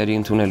քաղաքացիների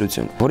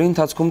ընդունելություն, որի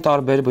ընթացքում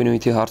տարբեր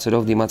բնույթի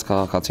հարցերով դիմաց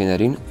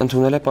քաղաքացիներին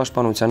ընդունել է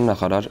Պաշտպանության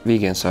նախարար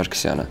Վիգեն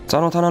Սարգսյանը։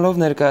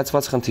 Ծանոթանալով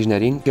ներկայացված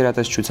խնդիրներին,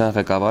 գերատեսչության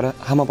ղեկավարը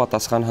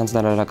համապատասխան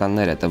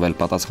հանձնարարականներ է տվել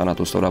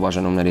պատասխանատու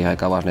ստորաբաժանումների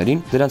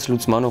ղեկավարներին դրանց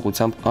լուծման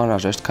ուղղությամբ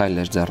անհրաժեշտ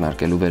քայլեր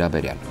ձեռնարկելու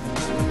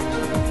վերաբերյալ։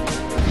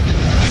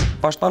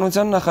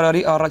 Պաշտպանության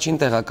նախարարի առաջին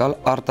տեղակալ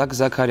Արտակ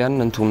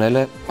Զաքարյանն ընդունել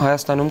է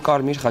Հայաստանում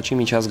Կարմիր խաչի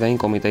միջազգային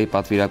կոմիտեի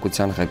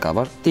պատվիրակության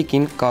ղեկավար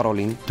Տիկին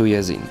Կարոլին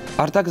Դուեզին։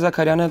 Արտակ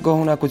Զաքարյանը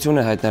գոհունակություն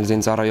է հայտնել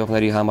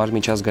զինծառայողների համար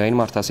միջազգային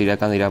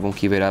մարդասիրական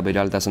իրավունքի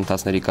վերաբերյալ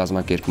դասընթացների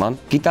կազմակերպման,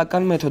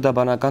 գիտական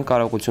մեթոդաբանական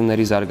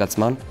կարողությունների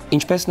զարգացման,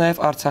 ինչպես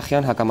նաև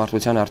Արցախյան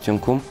հակամարտության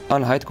արդյունքում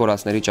անհայտ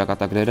կորածների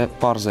ճակատագրերը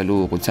պարզելու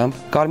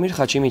ուղղությամբ Կարմիր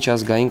խաչի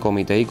միջազգային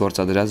կոմիտեի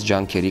գործադրած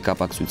ջանքերի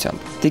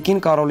կապակցությամբ։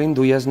 Տիկին Կարոլին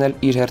Դուեզն էլ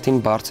իր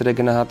հերթին բարձր է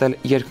գնահատել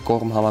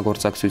երկկողմ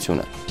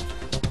համագործակցությունը։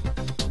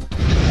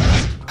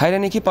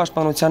 Հայրենիքի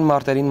պաշտպանության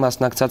մարտերին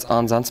մասնակցած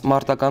անձանց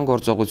մարտական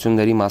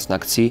գործողությունների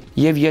մասնակցի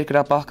եւ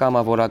երկրապահ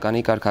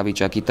կամավորականի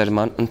կարգավիճակի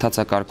տրման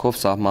ընթացակարգով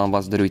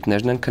սահմանված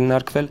դրույթներն են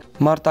քննարկվել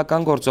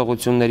մարտական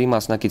գործողությունների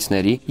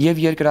մասնակիցների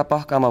եւ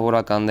երկրապահ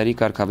կամավորականների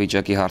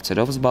կարգավիճակի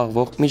հարցերով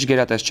զբաղվող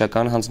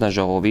միջգերատեսչական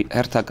հանձնաժողովի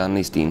հերթական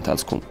նիստի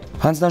ընթացքում։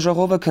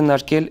 Հանձնաժողովը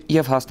քննարկել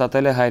եւ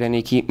հաստատել է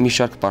հայրենիքի մի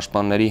շարք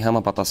պաշտպանների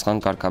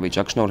համապատասխան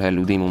կարգավիճակ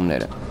շնորհելու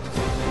դիմումները։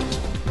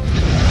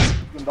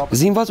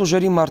 Զինված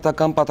ուժերի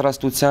մարտական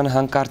պատրաստության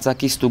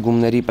հանկարծակի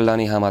ստուգումների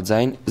պլանի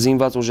համաձայն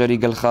զինված ուժերի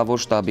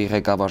գլխավոր շտաբի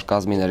ղեկավար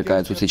կազմի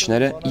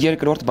ներկայացուցիչները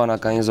երկրորդ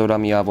բանակային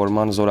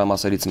զորամիավորման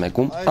զորամասերից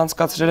մեկում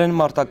անցկացրել են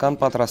մարտական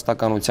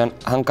պատրաստականության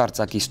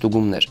հանկարծակի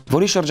ստուգումներ,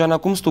 որի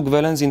շրջանակում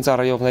ստուգվել են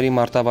զինծառայողների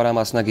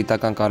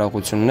մարտավարամասնագիտական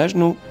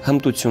կարողություններն ու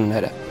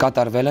հմտությունները,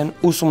 կատարվել են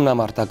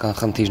ուսումնամարտական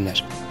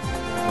խնդիրներ։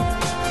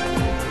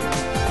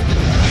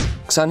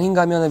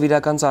 25-ամյա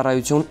նվիրական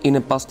ծառայություն ի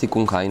նպաստ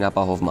թիկունքային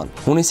ապահովման։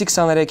 Հունիսի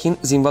 23-ին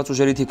զինված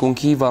ուժերի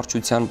թիկունքի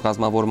վարչության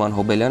կազմավորման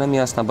հոբելյանը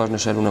միասնաբար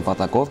նշելու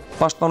նպատակով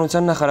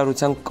Պաշտպանության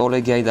նախարարության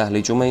կոլեգիայի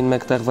դահլիճում էին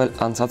մեկտեղվել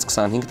անցած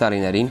 25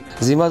 տարիներին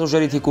զինված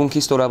ուժերի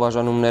թիկունքի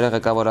ստորաբաժանումները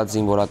ղեկավարած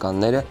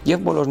զինվորականները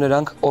եւ բոլոր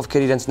նրանք,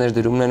 ովքեր իրենց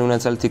ներդրումն են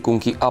ունեցել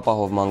թիկունքի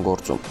ապահովման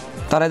գործում։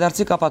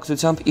 Տարեդարձի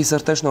կապակցությամբ ի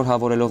սրտե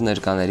շնորհավորելով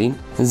ներկաներին,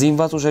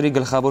 զինված ուժերի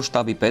գլխավոր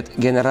շտաբի պետ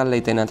գեներալ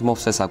լեյտենանտ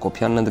Մովսես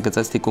Հակոբյանն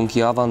ընդգծեց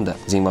թիկունքի ավանդը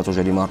զինված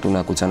ուժերի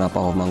մարտունակության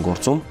ապահովման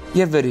գործում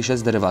եւ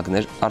վերհիշեց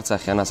դրվագներ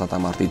Արցախյան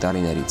ազատամարտի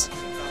տարիներից։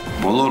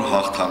 Բոլոր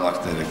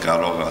հաղթանակները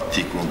կարող է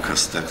թիկունքը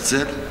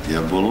ստեղծել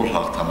եւ բոլոր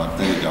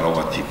հաղթանակները կարող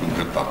է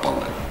թիկունքը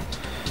տապալել։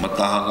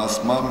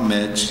 մտահղացման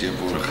մեջ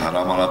եւ որ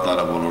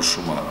հրամանատարը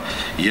որոշում է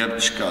երբ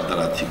չկա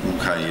դրա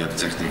թիկունքային եւ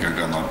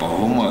տեխնիկական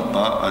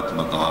ապահովումը, այդ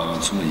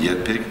մտահղացումը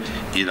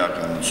երբեք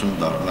իրականություն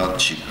դառնալ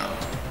չի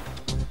կարող։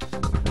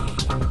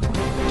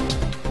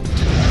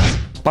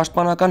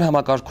 Պաշտպանական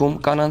համակարգում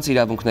կանանց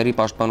իրավունքների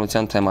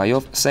պաշտպանության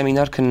թեմայով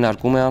սեմինար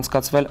քննարկում է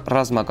անցկացվել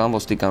ռազմական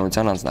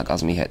ոստիկանության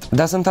անձնակազմի հետ։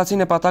 Դասընթացի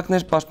նպատակն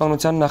էր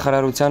պաշտպանության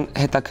նախարարության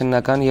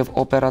հետաքննական եւ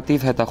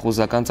օպերատիվ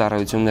հետախուզական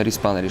ծառայությունների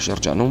սպաների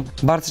շրջանում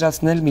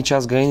բարձրացնել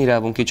միջազգային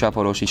իրավունքի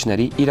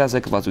չափորոշիչների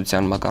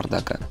իրազեկվածության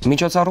մակարդակը։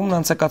 Միջոցառումն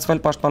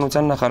անցկացվել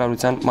պաշտպանության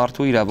նախարարության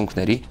մարդու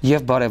իրավունքների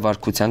եւ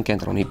բարեվարկության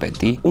կենտրոնի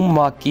պետի ու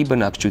ՄԱԿ-ի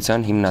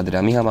բնակչության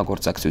հիմնադրամի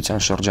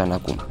համագործակցության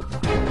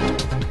շրջանակում։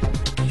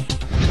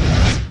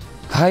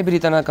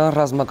 Հայ-բրիտանական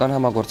ռազմական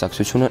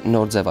համագործակցությունը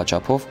նոր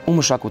ձևաչափով ու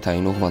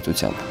մշակութային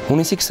ուղղվածությամբ։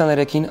 Հունիսի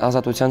 23-ին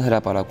Ազատության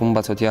հրապարակում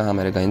բացօթյա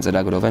համերգային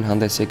ծրագրով են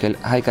հանդես եկել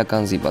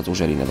հայկական զինված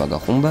ուժերի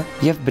նվագախումբը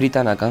եւ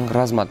բրիտանական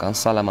ռազմական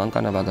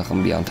Սալամանկա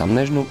նվագախմբի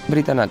անդամներն ու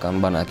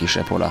բրիտանական բանակի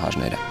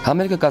շեփորահարները։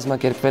 Համերգը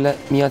կազմակերպվել է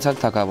Միացյալ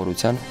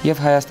Թագավորության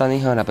եւ Հայաստանի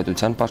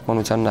Հանրապետության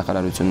պաշտպանության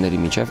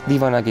նախարարությունների միջև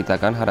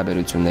դիվանագիտական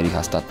հարաբերությունների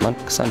հաստատման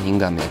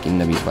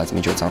 25-ամյակին նվիրված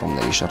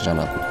միջոցառումների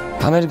շրջանակում։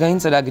 Համերգային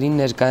ծրագրին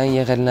ներկա են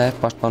եղել նաեւ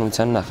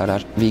պաշտպանության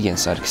նախարար Վիգեն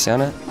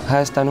Սարգսյանը,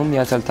 Հայաստանում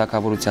Միացյալ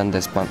Թագավորության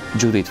դեսպան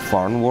Ջուդիթ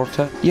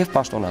Ֆարնվորթը եւ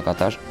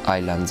պաշտոնակատար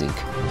Այլան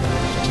Զինգ։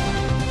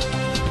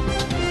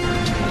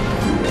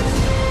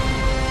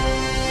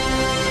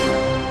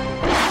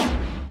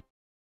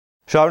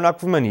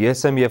 Շարունակվում են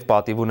 «Ես եմ եւ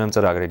պատիվ ունեմ»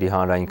 ծրագրերի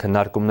հանրային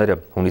քննարկումները։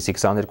 Հունիսի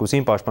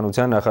 22-ին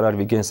պաշտպանության նախարար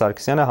Վիգեն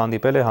Սարգսյանը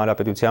հանդիպել է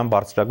Հանրապետության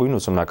բարձրագույն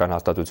ուսումնական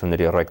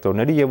հաստատությունների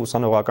ռեկտորների եւ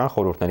ուսանողական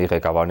խորհուրդների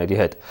ղեկավարների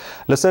հետ։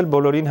 Լսել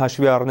բոլորին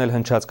հաշվի առնել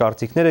հնչած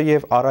կարծիքները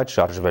եւ առաջ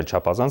շարժվել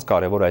չափազանց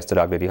կարեւոր այս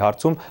ծրագրերի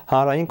հարցում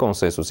հանրային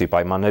կոնսենսուսի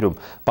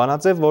պայմաններում։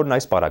 Բանաձև,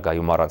 որն այս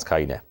պարագայում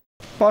առանցքային է։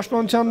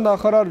 Պաշտպանության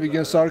նախարար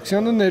Վիգեն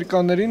Սարգսյանը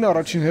ներկաներին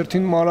առաջին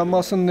հերթին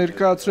մանրամասն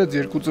ներկայացրեց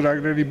երկու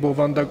ծրագրերի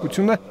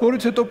բովանդակությունը,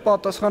 որից հետո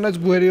պատասխանեց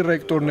բուհերի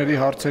ռեկտորների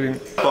հարցերին։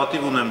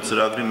 Պատիվ ունեմ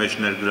ծրագրի մեջ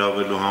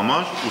ներգրավելու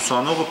համար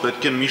ուսանողը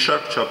պետք է մի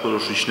շարք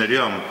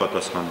չափորոշիչների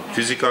համապատասխանի։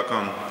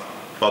 Ֆիզիկական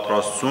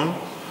պատրաստություն,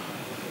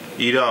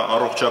 իր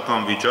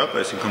առողջական վիճակ,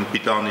 այսինքն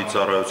պիտանի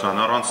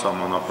ծառայության առանց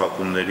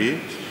սահմանափակումների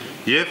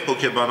եւ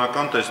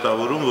հոգեբանական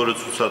տեստավորում, որը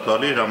ցույց է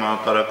տալի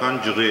հրամանատարական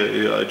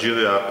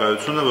ջիղի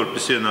առկայությունը,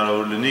 որպեսզի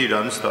հնարավոր լինի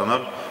իրանից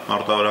ստանալ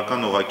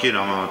մարտավարական օղակի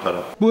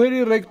հրամանատարը։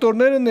 Բուհերի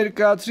ռեկտորները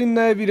ներկայացրին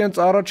նաեւ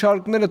իրենց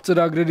առաջարկները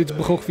ծրագրերից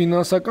բխող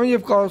ֆինանսական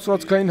եւ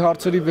կառուցվածքային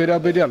հարցերի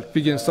վերաբերյալ։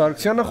 Վիգեն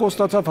Սարգսյանը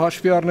խոստացավ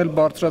հաշվի առնել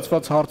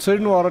բարձրացված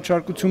հարցերն ու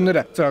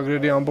առաջարկությունները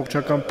ծրագրերի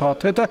ամբողջական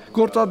փաթեթը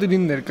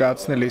գործադիրին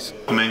ներկայացնելիս։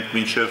 Մենք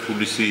մինչեւ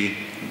հուլիսի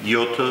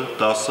 7-ը,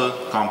 10-ը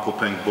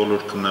կամփոփենք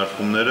բոլոր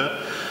քննարկումները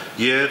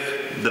եւ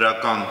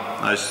դրական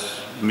այս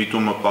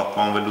միտումը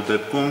պահպանվելու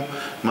դեպքում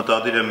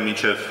մտադիր եմ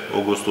մինչև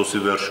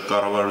օգոստոսի վերջ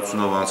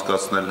կառավարությունով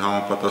անցկացնել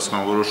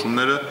համապատասխան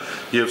որոշումները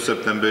եւ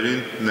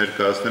սեպտեմբերին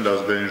ներկայացնել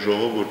ազգային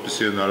ժողով,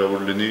 որպեսզի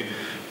հնարավոր լինի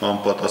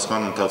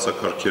համապատասխան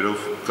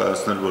ընթացակարգերով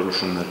կայացնել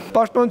որոշումներ։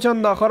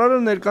 Պաշտպանության նախարարը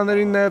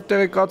ներկաներին նաև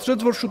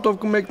տեղեկացրեց, որ շուտով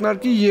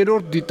կմեկնարկի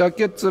երրորդ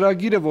դիտակետ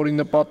ծրագիրը, որի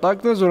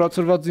նպատակն է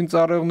զորացրված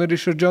զինծառայողների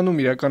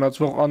շրջանում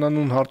իրականացվող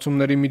անանուն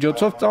հարցումների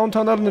միջոցով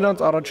ծանոթանալ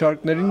նրանց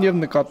առաջարկներին եւ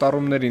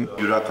նկատառումներին։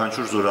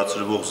 Յուրաքանչյուր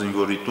զորացրվող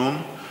զինվորի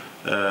տուն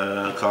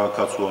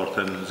քաղաքացու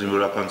արդեն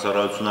զինվորական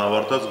ծառայությունը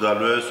ավարտած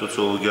գալու է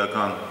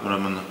սոցիոլոգիական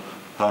ուրեմն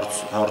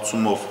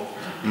հարցումով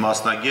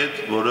մասնագետ,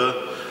 որը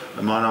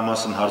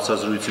մանրամասն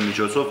հարցազրույցի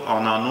միջոցով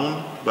անանուն,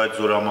 բայց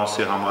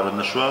զորամասի համարը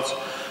նշված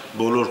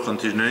բոլոր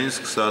խնդիրներին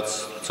սկսած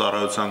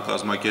ծառայության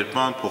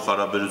կազմակերպման,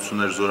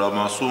 փոխհարաբերություններ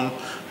զորամասում,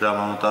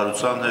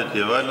 հրամանատարության հետ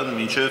եւ այլն,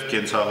 մինչեւ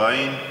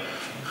կենցաղային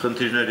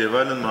խնդիրներ եւ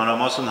այլն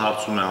մանրամասն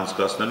հարցում է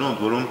անցկացնելու,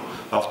 ընդ որում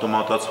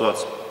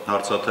ավտոմատացված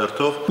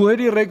հարցաթերթով։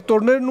 Բուհերի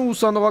ռեկտորներն ու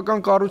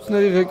ուսանողական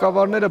կառույցների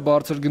ղեկավարները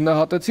բարձր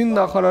գնահատեցին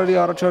նախարարի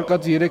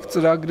առաջարկած 3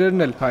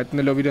 ծրագրերն էլ,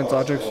 հայտնելով իրենց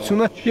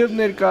աջակցությունը եւ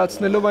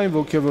ներկայացնելով այն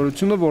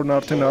ոգևորությունը, որն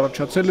արդեն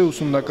առաջացել է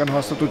ուսումնական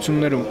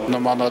հաստատություններում։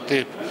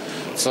 Նմանատիպ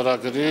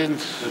ծրագրին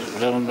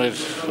ուրեմն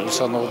մեր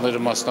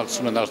ուսանողները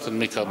մասնակցում են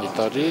արդեն մի քանի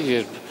տարի,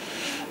 երբ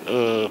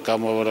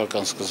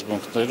կամավորական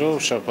սկզբունքներով,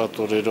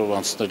 շաբաթօրերով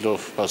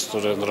անցնելով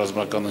Պաստորյան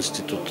ռազմական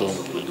ինստիտուտում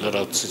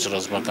լրացուցիչ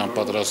ռազմական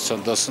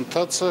պատրաստության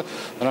դասընթացը,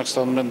 նրանք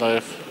ստանում են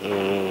նաև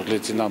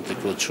լեյտենանտի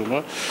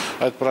կոչումը։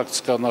 Այդ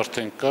պրակտիկան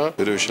արդեն կա։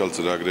 Վերոհիշյալ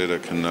ծրագրերը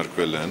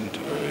քննարկվել են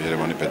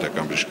Երևանի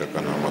պետական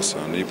բժշկական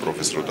համալսարանի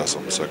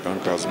պրոֆեսորադասախոսական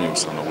կազմի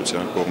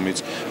ուսանողության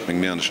կողմից։ Մենք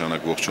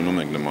միանշանակ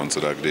ողջունում ենք նման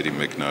ծրագրերի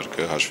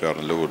մեկնարկը, հաշվի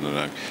առնելով, որ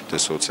նրանք թե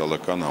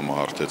սոցիալական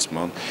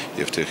համահարթեցման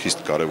եւ թե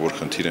խիստ կարեւոր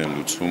խնդիր են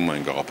լուծում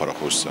այն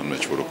գաղափարախոսության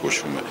մեջ, որը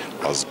կոչվում է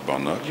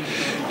ազգբանակ,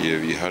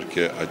 եւ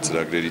իհարկե այդ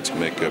ծրագրերից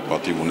մեկը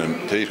պատիվ ունեմ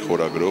թե իր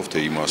խորագրով,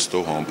 թե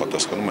իմաստով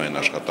համապատասխանում է այն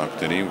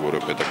աշխատանքներին,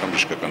 որը պետական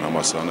բժշկական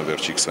համալսարանը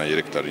վերջի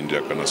 23 տարին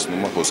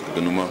իրականացնում է, խոսքը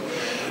գնում է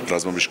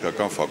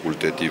ռազմաբժշկական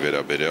ֆակուլտետի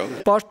վերաբերյալ։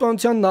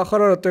 Պաշտպանության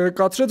նախարարը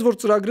տեղեկացրեց, որ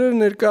ծրագրերը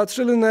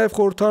ներկայացրել է նաև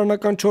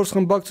խորհրդարանական 4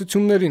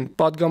 խմբակցություններին։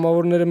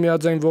 Պատգամավորները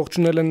միաձայն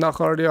ողջունել են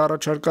նախարարի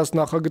առաջարկած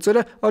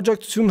նախագծերը,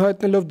 աջակցություն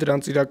հայտնելով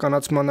դրանց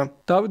իրականացմանը։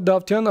 Դավիթ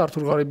Դավթյան,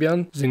 Արթուր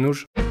Ղարիբյան,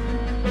 Զինուժ։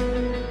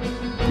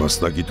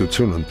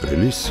 Մասնագիտություն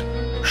ընտրելիս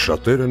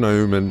շատերը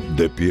նայում են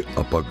դեպի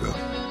ապագա։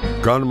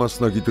 Կան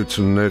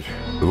մասնագիտություններ,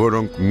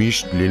 որոնք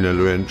միշտ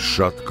լինելու են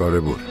շատ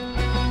կարևոր,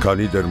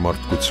 քանի դեռ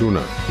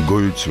մարդկությունը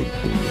գոյություն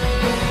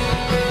ունի։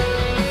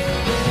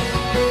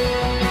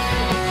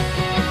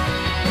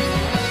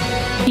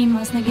 Իմ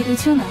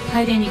մասնագիտությունը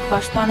հայրենիք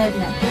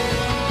պաշտպանելն է։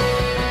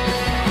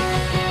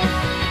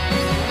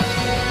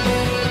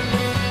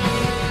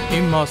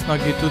 Իմ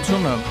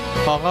մասնագիտությունը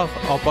խաղաղ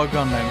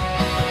ապագան է։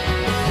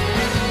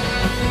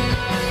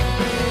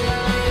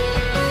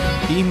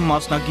 Իմ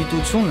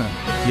մասնագիտությունը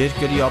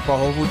երկրի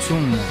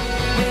ապահովությունն է։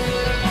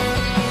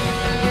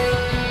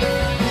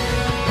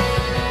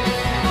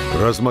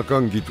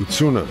 Ռազմական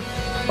գիտությունը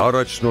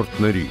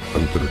առաջնորդների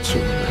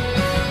ընտրությունն է։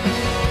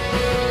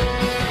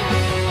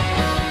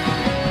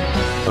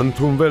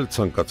 Ընդունվել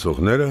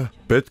ցանկացողները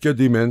պետք է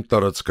դիմեն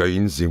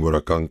տարածքային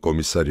զինվորական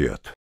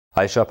կոմիսարիատ։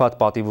 Այս շաբաթ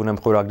 «Պատիվ ունեմ»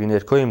 խորագրի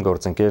ներքո իմ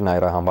գործընկեր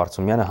Նայրա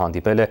Համբարձումյանը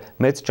հանդիպել է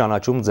մեծ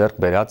ճանաչում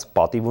ձեռք բերած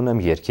 «Պատիվ ունեմ»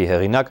 երգի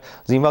հեղինակ,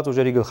 Զինված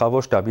ուժերի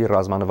գլխավոր շտաբի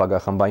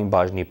ռազմանվագախմբային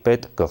բաժնի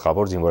պետ,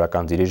 գլխավոր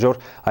զինվորական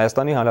դիրիժոր,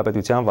 Հայաստանի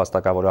Հանրապետության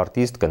վաստակավոր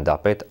արտիստ,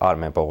 գնդապետ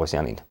Արմեն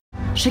Պողոսյանին։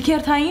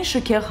 Շքերթային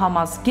շքեղ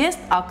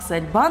համազգեստ,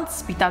 աքսել բանտ,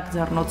 սպիտակ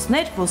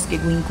ձեռնոցներ,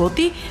 ոսկեգույն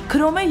գոտի,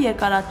 քրոմե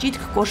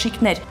երկարաճիթք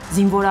կոշիկներ,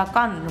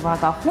 զինվորական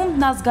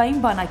նվագախումբն ազգային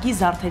բանակի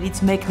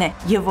զարդերից մեկն է,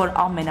 եւ որ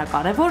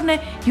ամենակարևորն է,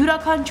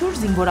 յուրաքանչյուր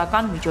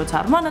զինվորական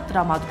միջոցառմանը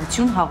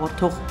տրամադրություն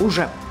հաղորդող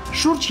ուժը։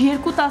 Շուրջ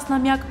 2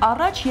 տասնամյակ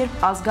առաջ,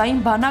 երբ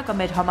ազգային բանակը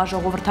մեր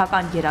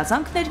համաժողովրդական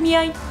երազանքն էր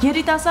միայն,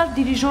 երիտասարդ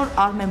դիրիժոր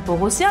Արմեն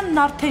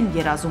Պողոսյանն արդեն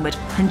երազում էր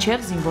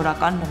հնչեղ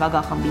զինվորական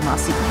նվագախմբի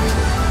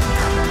մասին։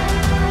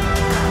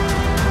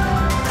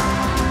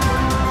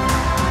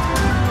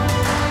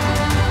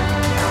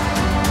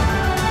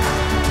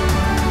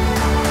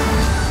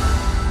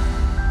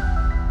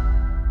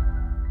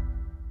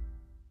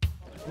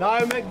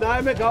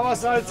 Նայում եք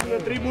հավասարությունը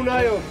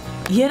տրիբունայում։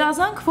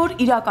 Երազանք, որ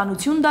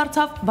իրականություն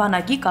դարձավ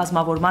բանակի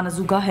կազմավորմանը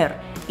զուգահեռ։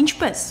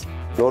 Ինչպես։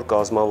 Նոր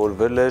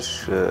կազմավորվել էր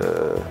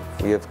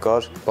եւ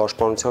կար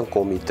պաշտպանության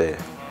կոմիտե։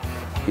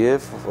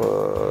 Եվ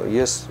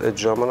ես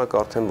այդ ժամանակ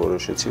արդեն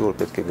որոշեցի, որ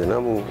պետք է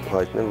գնամ ու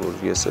հայտնեմ,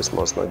 որ ես այս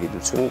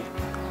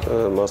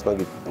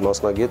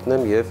մասնագետն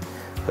եմ եւ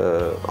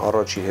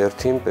առաջի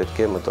հերթին պետք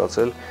է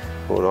մտածել,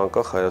 որ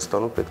անկախ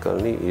Հայաստանում պետք է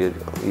լինի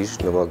իր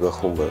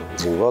նվագախումբը,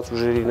 զինված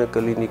ուժերինը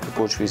կլինի,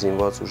 կկոչվի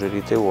զինված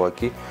ուժերի, թե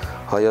ուղղակի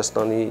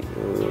Հայաստանի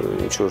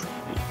ինչ-որ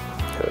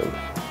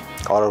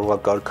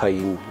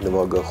կարողակարգային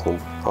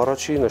նվագախումբ։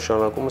 Առաջի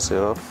նշանակումս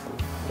եղավ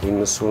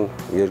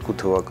 92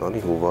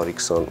 թվականի հունվարի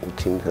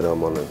 28-ին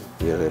հրամանը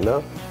եղել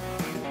է։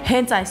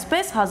 Հենց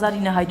այսպես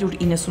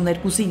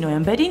 1992-ի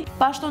նոյեմբերին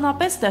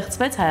պաշտոնապես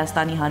ստեղծվեց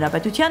Հայաստանի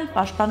Հանրապետության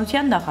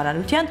Պաշտպանության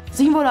նախարարության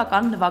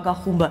զինվորական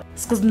նվագախումբը,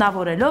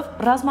 սկզբնավորելով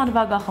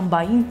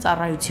ռազմանվագախմբային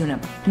ծառայությունը։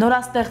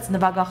 Նորաստեղծ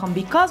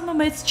նվագախմբի կազմը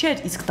մեծ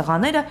չէր, իսկ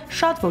տղաները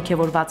շատ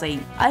ոգևորված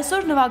էին։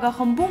 Այսօր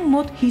նվագախմբում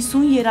մոտ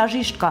 50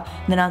 երաժիշտ կա,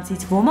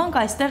 նրանցից ոմանք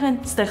այստեղ են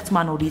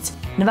ստեղծման օրից։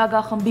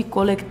 Նվագախմբի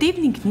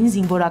կոլեկտիվն ինքնին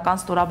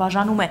զինվորական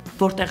ստորաբաժանում է,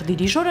 որտեղ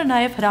դիրիժորը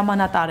նաև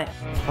հրամանատար է։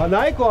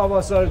 Հանայք ու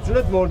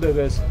հավասարությունը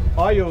որտեղ ես։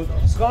 Այո,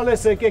 սխալ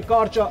ես եկեք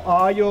կարճը,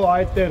 այո,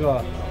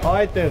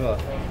 այդտեղը։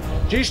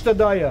 Ճիշտը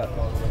դա է։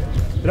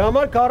 Դրա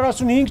համար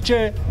 45 չէ,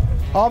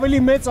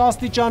 ավելի մեծ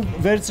աստիճան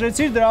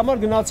վերցրեցիր, դրա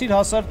համար գնացիր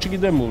հասար,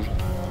 չգիտեմ ուր։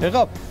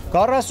 Եղավ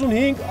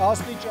 45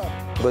 աստիճան։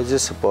 Բայց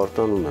ես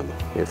հպարտանում եմ,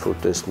 երբ որ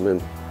տեսնում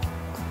եմ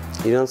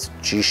իրանց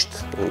ճիշտ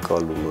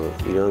ընկալումը,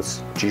 իրանց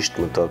ճիշտ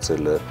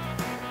մտածելը,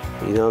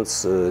 իրանց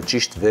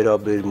ճիշտ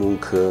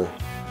վերաբերմունքը։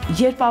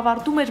 Երբ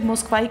ավարտում էր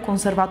Մոսկվայի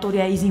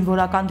կոնսերվատորիայի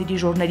զինվորական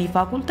դիրիժորների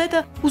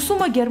ֆակուլտետը,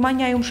 ուսումը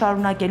Գերմանիայում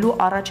շարունակելու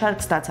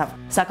առաջարկ ստացավ,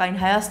 սակայն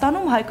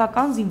Հայաստանում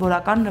հայկական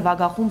զինվորական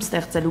նվագախումբ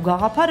ստեղծելու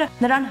գաղափարը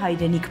նրան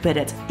հայրենիք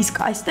բերեց,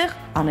 իսկ այստեղ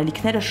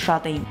անելիքները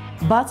շատ էին։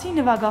 Բացի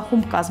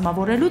նվագախումբ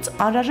կազմավորելուց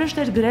անհրաժեշտ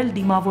էր գրել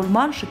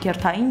դիմավորման,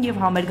 շքերթային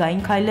եւ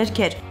համերգային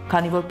քայլերքեր,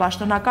 քանի որ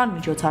պաշտոնական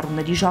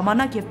միջոցառումների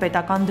ժամանակ եւ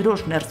պետական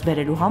դրոշ ներս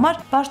բերելու համար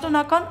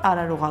պաշտոնական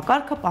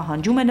արարողակարգը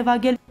պահանջում է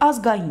նվագել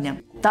ազգայինը։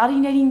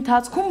 Տարիների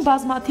ընթացքում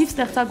բազմաթիվ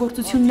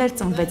ստեղծագործություններ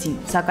ծնվեցին,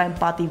 սակայն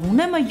Պատիվ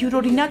ունեմը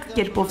յուրօրինակ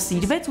կերպով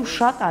սիրվեց ու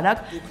շատ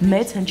արագ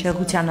մեծ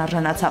հնչեղության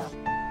արժանացավ։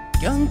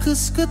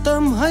 Կյանքս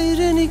կտամ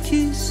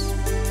հայրենիքիս,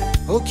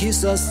 հոգիս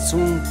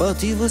Աստծուն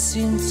պատիվս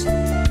ինձ,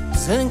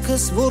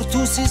 զենքս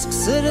որդուս իսկ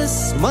սերս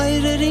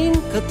մայրերին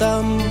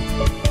կտամ։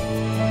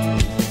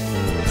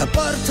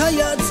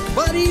 Հպարթայած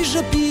բարի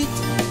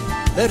ժպիտ,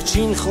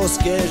 վերջին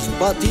խոսքեր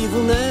պատիվ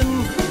ունեմ,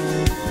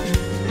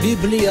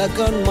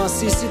 բիբլիական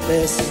Մասիսի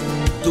պես,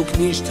 դուք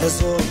միշտ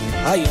հզոր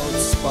հայոց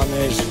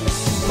սպաներ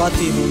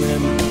պատիվ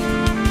ունեմ։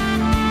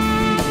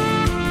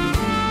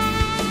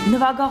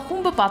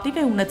 Նվագախումբը պատիվ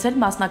է ունեցել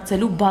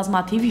մասնակցելու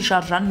բազմաթիվ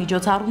հիշարժան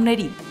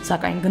միջոցառումների,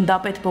 սակայն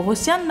գնդապետ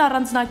Պողոսյանն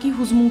առանձնակի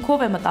հուզմունքով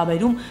է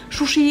մտաբերում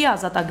Շուշիի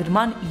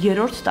ազատագրման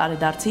 3-րդ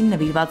տարեդարձին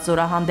նվիրված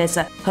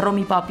զորահանդեսը,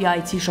 Հռոմի Պապի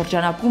այցի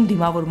շրջանակում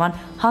դիմավորման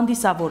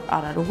հանդիսավոր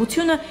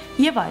արարողությունը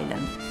եւ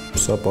այլն։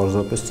 Սա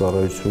պարզապես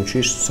ծառայություն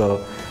չի, սա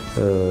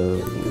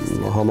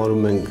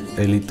համարում ենք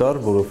էլիտար,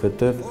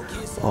 որովհետև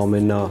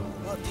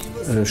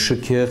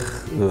ամենաշքեղ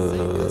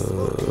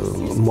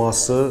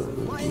մասը,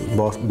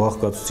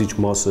 բաղկացուցիչ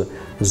մասը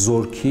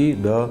զորքի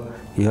դա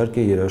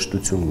իհարկե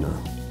երաժշտությունն է։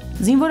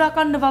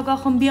 Զինվորական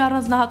նվագախմբի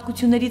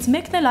առանձնահատկություններից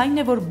մեկն էլ այն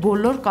է, որ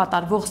բոլոր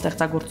կատարվող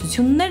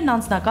ստեղծագործություններն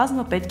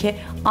անձնակազմը պետք է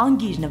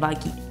անգիր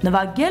նվագի։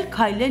 Նվագել,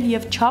 քայլել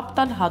եւ չափ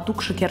տալ հատուկ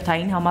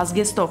շքերթային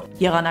համազգեստով,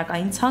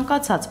 եղանակային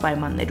ցանկացած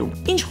պայմաններում։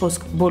 Ինչ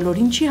խոսք,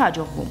 բոլորին չի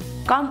հաջողվում։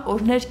 Կան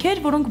օրհներքեր,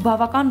 որոնք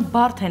բավական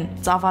բարդ են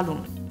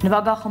ծավալուն։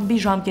 Նվագախմբի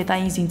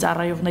ժամկետային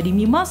զինծառայողների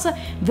մի մասը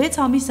 6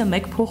 ամիսը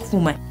մեկ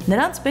փոխվում է։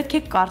 Նրանց պետք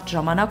է կարճ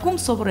ժամանակում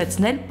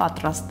սովորեցնել,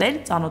 պատրաստել,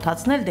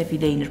 ծանոթացնել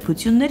դեֆիլեի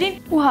նրբություններին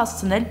ու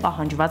հասցնել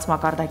պահանջված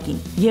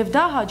մակարդակին։ Եվ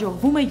դա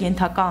հաջողվում է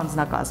ենթակա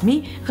անձնակազմի,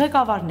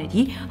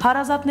 ղեկավարների,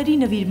 հարազատների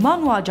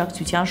նվիրման ու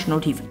աջակցության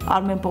շնորհիվ։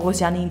 Արմեն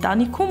Պողոսյանի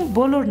ընտանիքում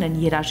բոլորն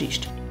են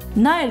երաժիշտ։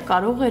 Նա էլ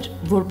կարող էր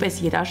որպես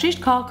երաժիշտ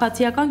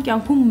քաղաքացիական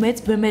կյանքում մեծ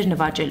բեմեր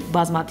նվաճել,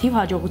 բազմաթիվ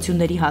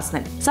հաջողությունների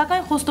հասնել։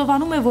 Սակայն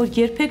խոստովանում է, որ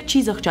երբեք չի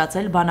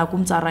զղջացել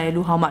բանակում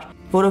ծառայելու համար,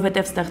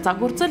 որովհետև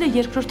ստեղծագործելը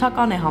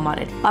երկրորդական է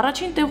համարել։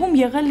 Առաջին տեղում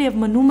եղել եւ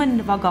մնում են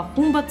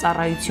նվագախումբը,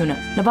 ծառայությունը։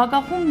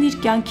 Նվագախումբն իր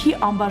կյանքի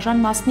անբաժան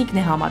մասնիկն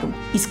է համարում,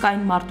 իսկ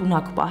այն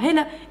մարտունակ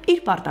պահելը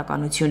իր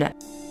պարտականությունը։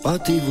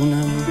 Պատիվ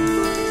ունեմ։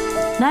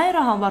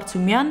 Նաիրա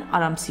Համբարձումյան,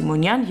 Արամ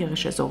Սիմոնյան,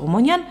 Եղիշե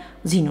Սողոմոնյան,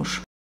 Զինուժ։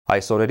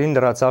 Այս օրերին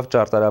լրացավ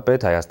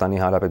ճարտարապետ Հայաստանի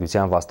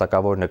Հանրապետության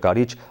վաստակավոր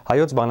նկարիչ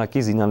Հայոց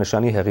բանակի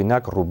զինանշանի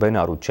հեղինակ Ռուբեն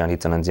Արուչյանի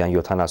ծննդյան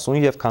 70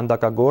 եւ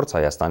քանդակագործ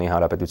Հայաստանի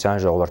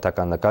Հանրապետության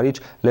ժողովրդական նկարիչ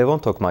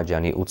Լևոն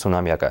Թոքմաջյանի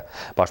 80-ամյակը։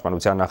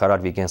 Պաշտպանության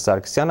նախարար Վիգեն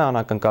Սարգսյանը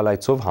անակնկալ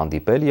այցով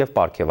հանդիպել եւ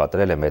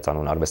պարգեւատրել է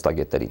մեծանուն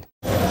արվեստագետներին։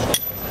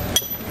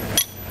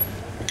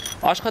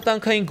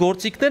 Աշխատանքային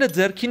գործիքները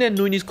ձեռքին են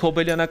նույնիսկ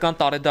հոբելյանական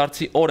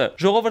տարեդարձի օրը։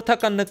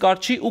 Ժողովրդական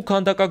նկարչի ու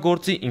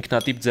քանդակագործի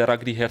ինքնատիպ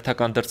ձեռագրի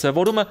հերթական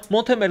դրսևորումը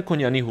Մոնթե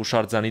Մելքոնյանի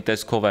հուշարձանի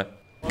տեսքով է։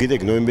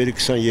 Գիտեք, նոյեմբերի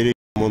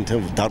 23-ին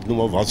Մոնթեն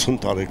դառնում է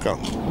 60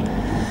 տարեկան։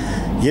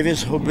 Եվ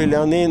ես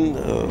հոբելյանին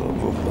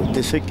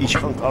տեսեք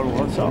ինչքան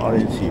կարողացա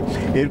արեցի,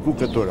 2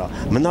 կտորա։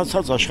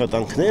 Մնացած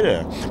աշխատանքները,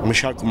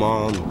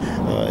 մշակման,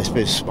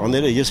 այսպես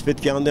բաները ես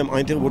պետք է անեմ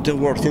այնտեղ, որտեղ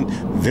որ արդեն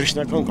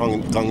վերջնական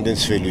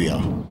կանգնեցվելու է։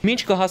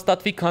 Մինչ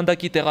կհաստատվի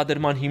քանդակի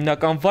տեղադրման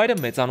հիմնական վայրը,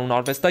 մեծանուն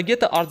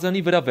արվեստագետը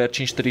արձանի վրա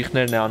վերջին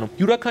շտրիխներն է անում։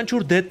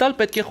 Յուրաքանչյուր դետալ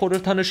պետք է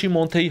խորհրդանշի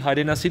Մոնթեի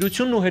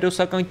հայրենասիրությունն ու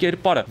հերոսական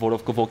կերպարը,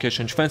 որով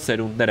կոգեշնչվեն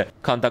սերունդները։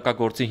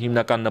 Քանդակագործի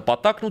հիմնական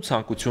նպատակն ու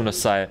ցանկությունը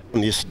սա է։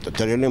 Ես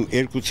դրել եմ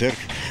 2 ձեռք,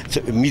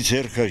 մի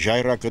ձեռքը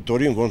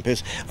ժայռակտորին,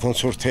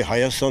 ոնց որ թե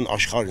Հայաստան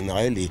աշխարհն է,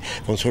 էլի,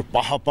 ոնց որ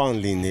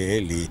պահապան լինի,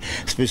 էլի,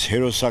 այսպես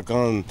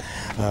հերոսական,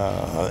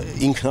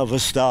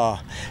 ինքնավստահ,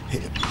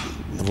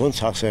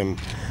 ոնց ասեմ,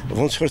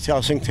 ոնց որ թե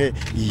ասենք թե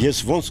ես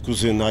ոնց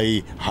կուզենայի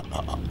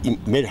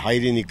մեր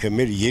հայրենիքը,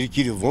 մեր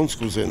երկիրը ոնց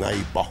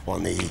կուզենայի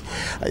պահպանեի։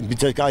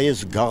 Այդպես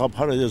այս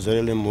գաղափարը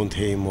դրել եմ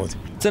Մոնթեի մոտ։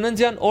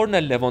 Ծննդյան օրն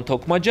էլ Լևոն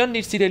Թոքմաջյանն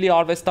իր սիրելի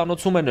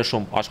արվեստանոցում է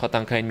նշում,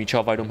 աշխատանքային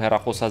միջավայրում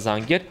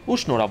հեռախոսազանգեր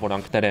ու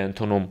շնորհավորանքներ է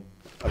ընդունում։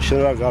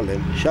 Շնորհակալ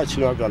եմ, շատ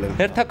շնորհակալ եմ։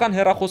 Հերթական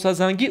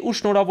հեռախոսազանգի ու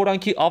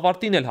շնորհավորանքի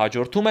ավարտին էլ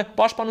հաջորդում է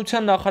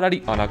Պաշտպանության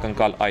նախարարի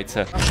անակնկալ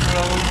այցը։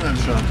 Շնորհավորում եմ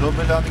շատ,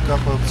 Հոբելյանի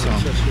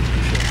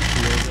կապակցությամբ։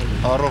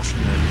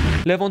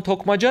 Լևոն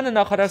Թոքմաջյանը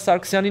նախարար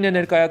Սարգսյանին է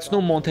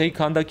ներկայացնում Մոնթեի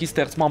քանդակի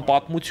ստեղծման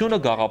պատմությունը,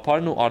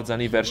 գաղափարն ու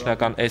արձանի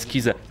վերջնական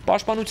էսքիզը։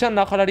 Պաշտպանության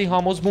նախարարի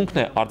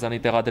համոզմունքն է, արձանի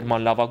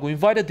տեղադրման լավագույն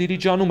վայրը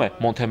Դիլիջանում է,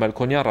 Մոնթե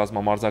Մելքոնյան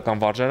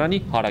ռազմամարզական վարժարանի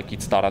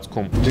հարակից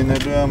տարածքում։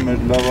 Լինելու է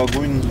մեր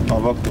լավագույն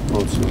ավագ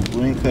դպրոցը,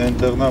 ու ինքը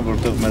այնտեղն է,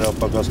 որտեղ մեր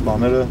ապագա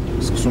սպաները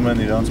սկսում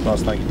են իրանց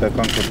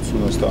մասնագիտական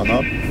կրթությունը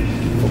ստանալ,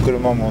 ու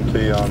կրում է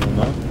Մոնթեի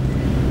անունը։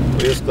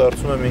 Ես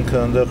կարծում եմ ինքը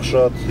այնտեղ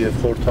շատ եւ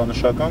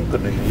խորհրդանշական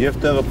կլինի եւ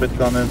տեղը պետք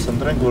է անենց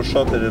ընտրենք, որ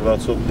շատ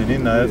երևացող լինի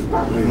նաեւ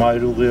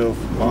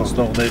մայրուղիով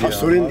անցնողների։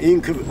 Աստորին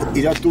ինքը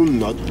իր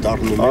տունն է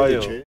դառնում,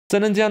 չէ՞։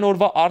 Ծննդյան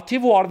օրվա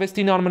արթիվ ու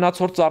արվեստին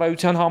անմնացորդ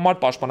ծառայության համար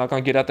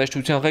Պաշտպանական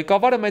գերատեսչության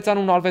ղեկավարը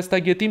մեծանուն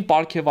արվեստագետին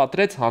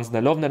պարգևատրեց,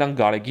 հանձնելով նրան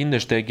Գարեգին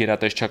Նժդեհ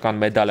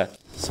գերատեսչական մեդալը։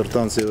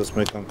 Սրտանց եւս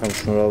մեկ անգամ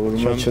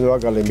շնորհավորում եմ։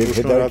 Շնորհակալ եմ, երբ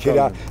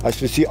դերքերա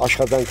այսպեսի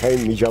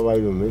աշխատանքային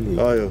միջավայրում էլի։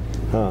 Այո։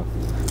 Հա։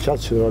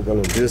 Շատ շնորհակալ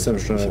եմ։ Ես եմ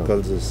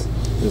շնորհակալ ձեզ։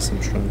 Ես եմ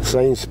շնորհակալ։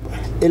 Սա ինձ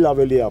էլ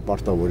ավելի է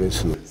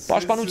ապարտավորեցնում։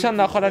 Պաշտպանության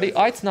նախարարի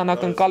այցն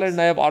անակնկալ էր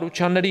նաև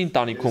Արուչյանների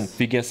ընտանիքում։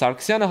 Վիգեն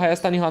Սարգսյանը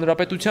Հայաստանի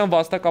Հանրապետության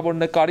վաստակավոր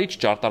նկարիչ,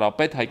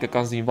 ճարտարապետ,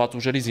 հայկական զինված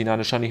ուժերի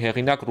զինանշանի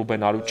հեղինակ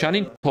Ռուբեն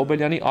Արուչյանին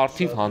Հոբելյանի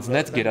արթիվ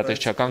հանձնեց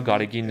գերատեսչական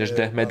Գարեգին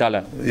Նժդեհ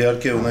մեդալը։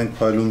 Իհարկե ունենք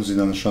փայլուն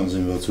զինանշան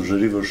զինված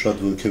ուժերի, որ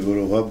շատ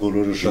ոգևորող է,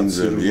 բոլորը շատ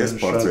սիրում են։ Ես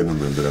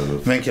բարձենում եմ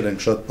դրանով։ Մենք էլ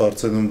ենք շատ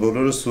բարձենում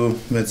բոլորս ու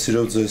մեծ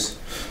սիրով ձեզ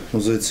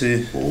ուզեցի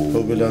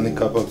Հոբելյանի Սամվելյանի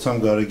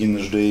կապակցությամբ Գարեգին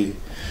Նժդեի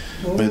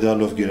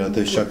մեդալով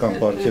գերատեսչական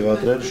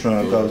պարգևատրել,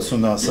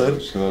 շնորհակալություն ասել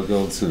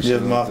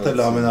եւ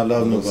մաղթել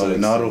ամենալավն ու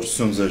բարին,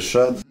 առողջություն ձեզ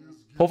շատ։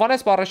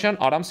 Հովհաննես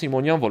Պարաշյան, Արամ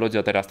Սիմոնյան,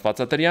 Վոլոդիա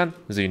Տեր-Աստվածատրյան,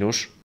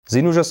 Զինուժ։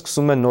 Զինուժը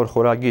սկսում է նոր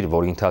խորագիր,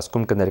 որի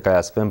ընթացքում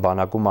կներկայացվեն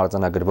բանակում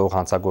արձանագրվող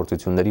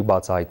հանցագործությունների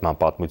բացահայտման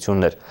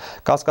պատմություններ։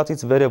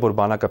 Կասկածից վեր է, որ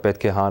բանակը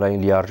պետք է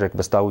հանրային լիարժեք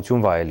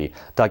վստահություն վայելի,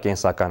 դա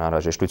կենսական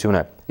անհրաժեշտություն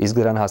է։ Իսկ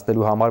դրան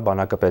հասնելու համար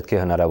բանակը պետք է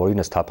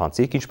հնարավորինս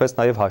թափանցիկ, ինչպես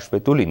նաև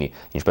հաշվետու լինի,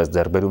 ինչպես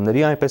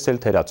ձեռքբերումների, այնպես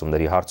էլ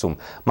թերացումների հարցում։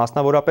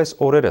 Մասնավորապես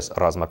օրերս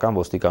ռազմական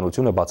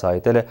ոստիկանությունը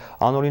բացահայտել է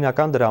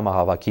անօրինական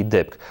դրամահավաքի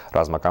դեպք։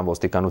 Ռազմական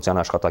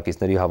ոստիկանության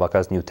աշխատակիցների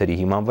հավաքած նյութերի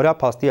հիման վրա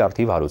փաստի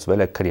առթիվ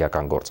հարուցվել է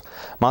քրեական գործ։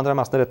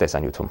 Մանրամասները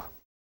տեսանյութում։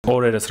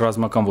 Օրերս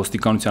ռազմական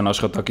ոստիկանության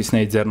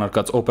աշխատակիցների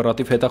ձեռնարկած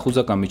օպերատիվ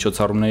հետախուզական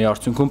միջոցառումների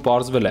արդյունքում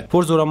պարզվել է,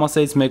 որ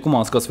զորամասերից մեկում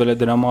անցկացվել է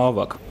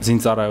դրամահավաք։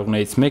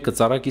 Զինծառայողներից մեկը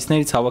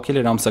ծառայակիցներից հավաքել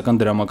էր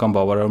ամսական դրամական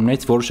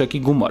բավարարումներից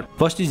որոշակի գումար,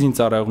 վաշտի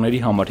զինծառայողների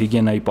համար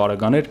հիգիենայի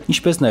պարագաներ,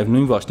 ինչպես նաև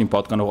նույն վաշտին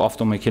պատկանող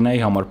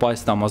ավտոմեքենայի համար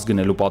պայստամաս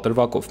գնելու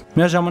պատրվակով։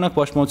 Միաժամանակ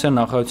Պաշտպանության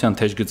նախարարության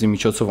թեժգծի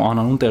միջոցով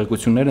անանուն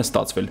տեղեկություններ են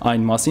ստացվել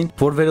այն մասին,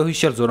 որ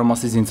վերոհիշյալ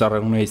զորամասի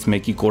զինծառայողներից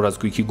մեկի կորած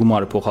գույքի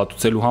գումարը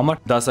փոխհատուցելու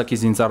համար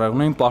դասակի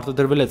զինծառայողներին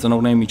պարտադրվել է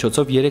ծնողների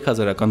միջոցով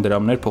 3000-ական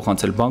դրամներ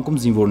փոխանցել բանկում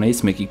զինվորներից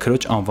մեկի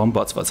քրոջ անվան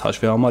բացված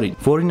հաշվի համարին,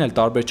 որին էլ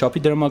տարբեր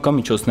չափի դրամական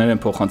միջոցներ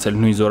են փոխանցել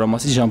նույն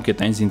զորամասի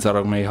ժամկետային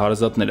զինծառայողների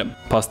հարազատները։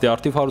 Փաստի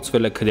առթիվ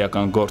հարուցվել է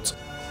քրեական գործ։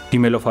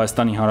 Դիմելով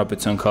Հայաստանի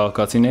Հանրապետության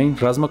քաղաքացիներին,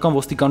 ռազմական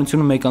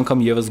ոստիկանությունը մեկ անգամ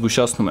եւս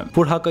զգուշացնում է,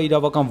 որ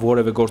հակաիրավական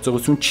որևէ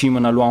գործողություն չի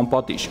մնալու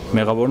անպատիժ։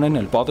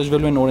 Մեղավորներն էլ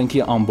պատժվելու են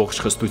օրենքի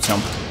ամբողջ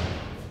խստությամբ։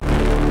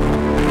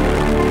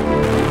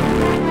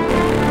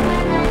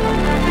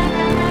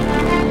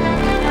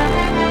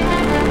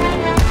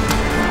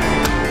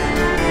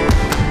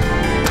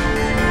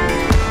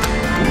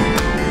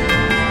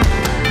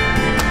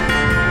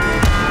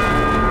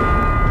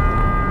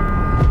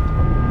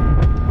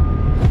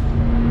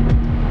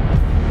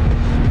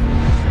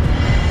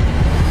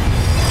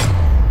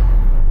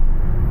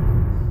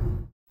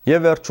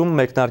 Եվ վերջում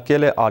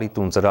մեկնարկել է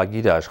Արիտուն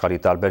ծրագիրը, աշխարհի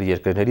տարբեր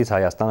երկրներից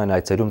Հայաստան են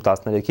այցելում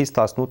 13-ից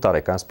 18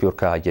 տարեկան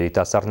սփյուռքահայ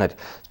երիտասարդներ։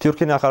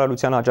 Սփյուռքի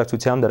նախարարության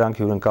աջակցությամբ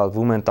դրանք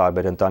հյուրընկալվում են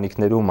տարբեր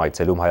ընտանիքներում,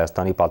 այցելում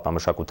Հայաստանի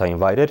պատմամշակութային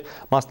վայրեր,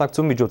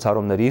 մասնակցում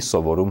միջոցառումների,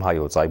 սովորում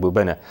հայոց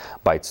այբուբենը։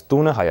 Բայց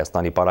տունը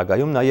Հայաստանի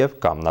պարագայում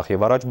նաև կամ նախ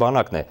եւ առաջ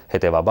բանակն է,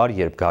 հետևաբար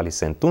երբ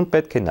գալիս են տուն,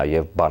 պետք է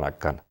նաև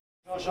բանակ գան։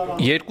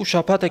 Երկու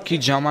շաբաթը քիչ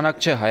ժամանակ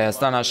չէ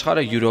Հայաստան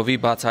աշխարհը յուրովի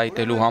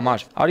բացահայտելու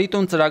համար։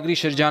 Արիտուն ծրագրի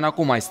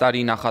շրջանակում այս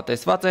տարի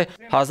նախատեսված է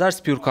 1000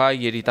 սփյուռքահայ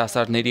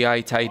երիտասարդների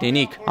այց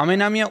հայրենիք։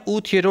 Ամենամյա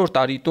 8-րդ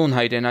Արիտուն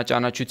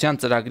հայրենաճանաչության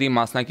ծրագրի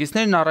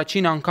մասնակիցներն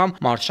առաջին անգամ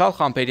Մարշալ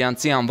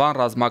Խամբերյանցի անվան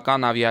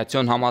ռազմական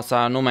ավիացիոն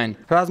համալսարանում են։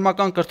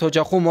 Ռազմական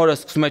կրթօջախում օրը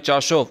սկսում է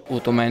ճաշով,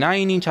 ուտում են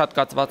այն, ինչ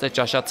հատկացված է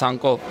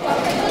ճաշացանկով։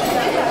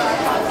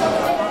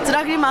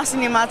 Ծրագրի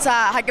մասին իմացա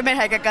մեր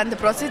հայկական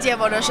դպրոցից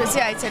եւ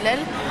որոշեցի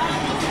այցելել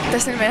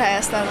տեսնել մեր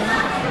Հայաստանը։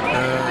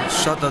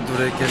 Շատ է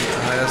դուր եկել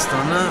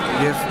Հայաստանը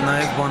եւ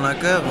նաեւ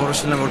բանակը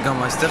որոշել են որ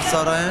գամ այստեղ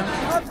ծառայեմ։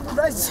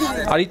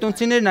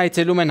 Արիտունցիներն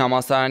այցելում են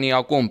համալսարանի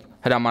ակումբ։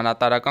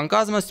 Հրամանատարական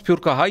կազմը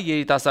սփյուռքահայ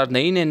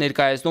երիտասարդներին է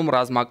ներկայացնում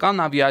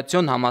ռազմական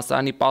ավիացիոն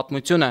համալսարանի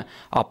պատմությունը,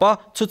 ապա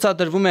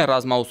ցուցադրվում է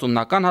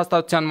ռազմաուսումնական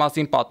հաստատության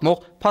մասին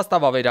պատմող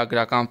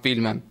փաստավավերագրական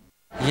ֆիլմը։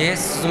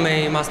 Ես ուզում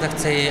եի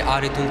մասնակցեի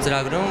Արիտուն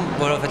ծրագրում,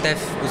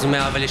 որովհետև ուզում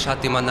եի ավելի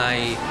շատ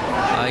իմանայի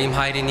իմ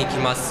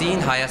հայրենիքի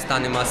մասին,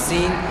 Հայաստանի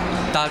մասին,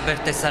 տարբեր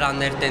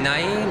տեսարաններ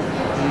տենայի,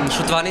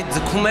 շուտվանից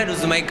ձգում էր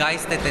ուզում եի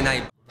գայս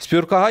տենայի։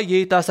 Սփյուռքահայ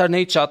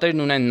երիտասարդներից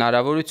շատերն ունեն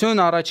հնարավորություն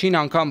առաջին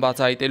անգամ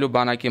բացահայտելու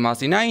բանակի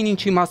մասին այն,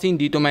 ինչի մասին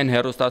դիտում են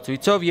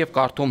հեռուստացույցով եւ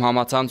կարդում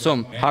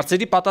համացանցում։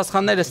 Հարցերի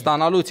պատասխանները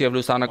ստանալուց եւ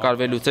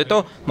լուսանկարվելուց հետո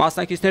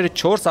մասնակիցները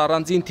 4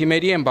 առանձին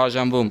թիմերի են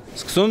բաժանվում,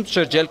 սկսում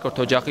շրջել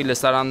կրթօջախի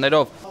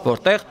լսարաններով,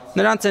 որտեղ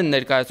նրանց են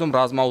ներկայացում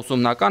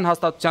ռազմաուսումնական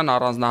հաստատության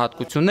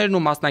առանձնահատկություններն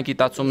ու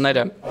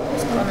մասնագիտացումները։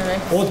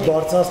 Ոդ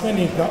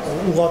բարձրացնել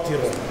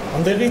ուղղաթիռը։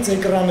 Անդերից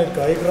էկրաններ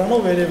կա,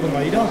 էկրանով երևում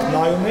է, իրանք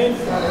նայում են,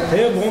 թե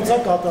ոնց է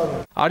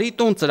կատարվում։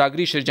 Արիտուն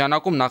ծրագրի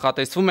շրջանակում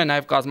նախատեսվում է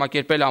նաև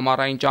կազմակերպել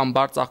ամառային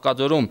ճամբար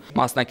Ծաղկաձորում։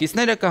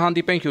 Մասնակիցները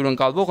կհանդիպեն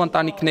հյուրընկալվող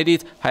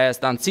ընտանիքներից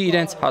հայաստանցի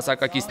իրենց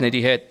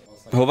հասակակիցների հետ։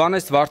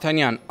 Հովհաննես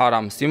Վարդանյան,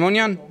 Արամ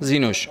Սիմոնյան,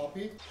 Զինուժ։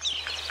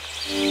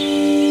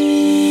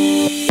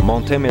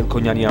 Մոնթե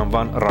Մելքոնյանի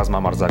անվան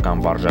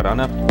ռազմամարզական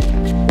վարժարանը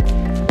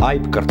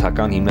այբ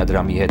կրթական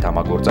հիմնադրամի հետ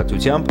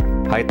համագործակցությամբ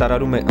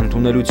հայտարարում է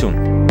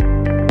ընդունելություն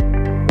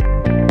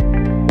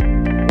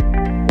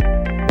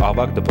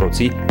ավագ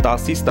դպրոցի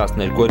 10-ից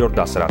 12-րդ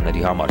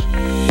դասարանների համար։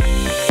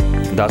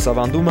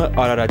 Դասավանդումը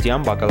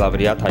Արարատյան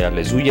բակալավրիատ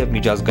հայալեզու և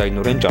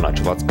միջազգայինորեն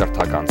ճանաչված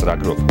կրթական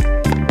ծրագրով։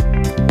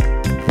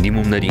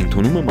 Դիմումների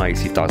ընդունումը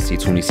մայիսի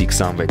 10-ից հունիսի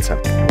 26-ը։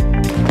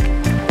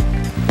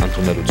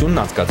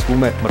 Ընդունելությունն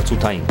անցկացվում է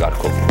մրցութային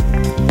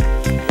կարգով։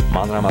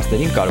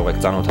 Մանրամասներին կարող եք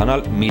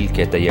ծանոթանալ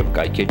Միլկետը եւ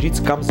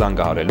Կայքեջից կամ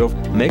զանգահարելով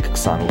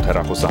 128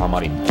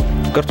 հեռախոսահամարին։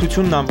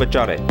 Կրթությունն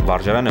անվճար է,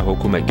 վարժարանը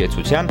հոգում է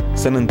կեցության,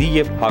 սննդի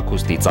եւ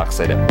հագուստի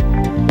ծախսերը։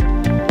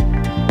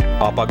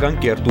 ապագան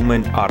կերտում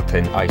են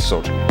արդեն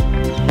այսօր։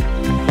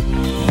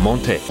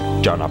 Մոնթե,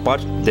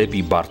 ճանապարհ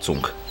դեպի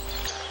բարձունք։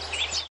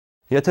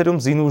 Եթերում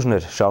Զինուժն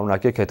էր,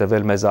 շարունակեք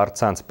հետևել մեզ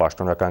առցանց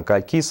պաշտոնական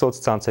կայքի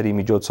սոցցանցերի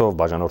միջոցով,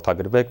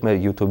 բաժանորդագրվեք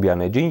մեր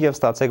YouTube-յան էջին և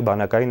ստացեք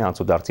բանակային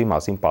անցուդարձի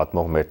մասին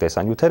պատմող մեր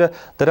տեսանյութերը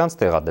դրանց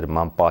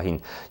տեղադրման պահին։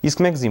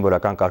 Իսկ մենք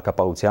զինվորական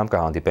կարգապահությամբ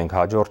կհանդիպենք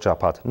հաջորդ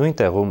շաբաթ, նույն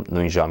տեղում,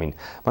 նույն ժամին։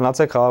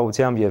 Մնացեք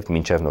խաղաղությամբ և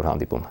մինչև նոր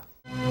հանդիպում։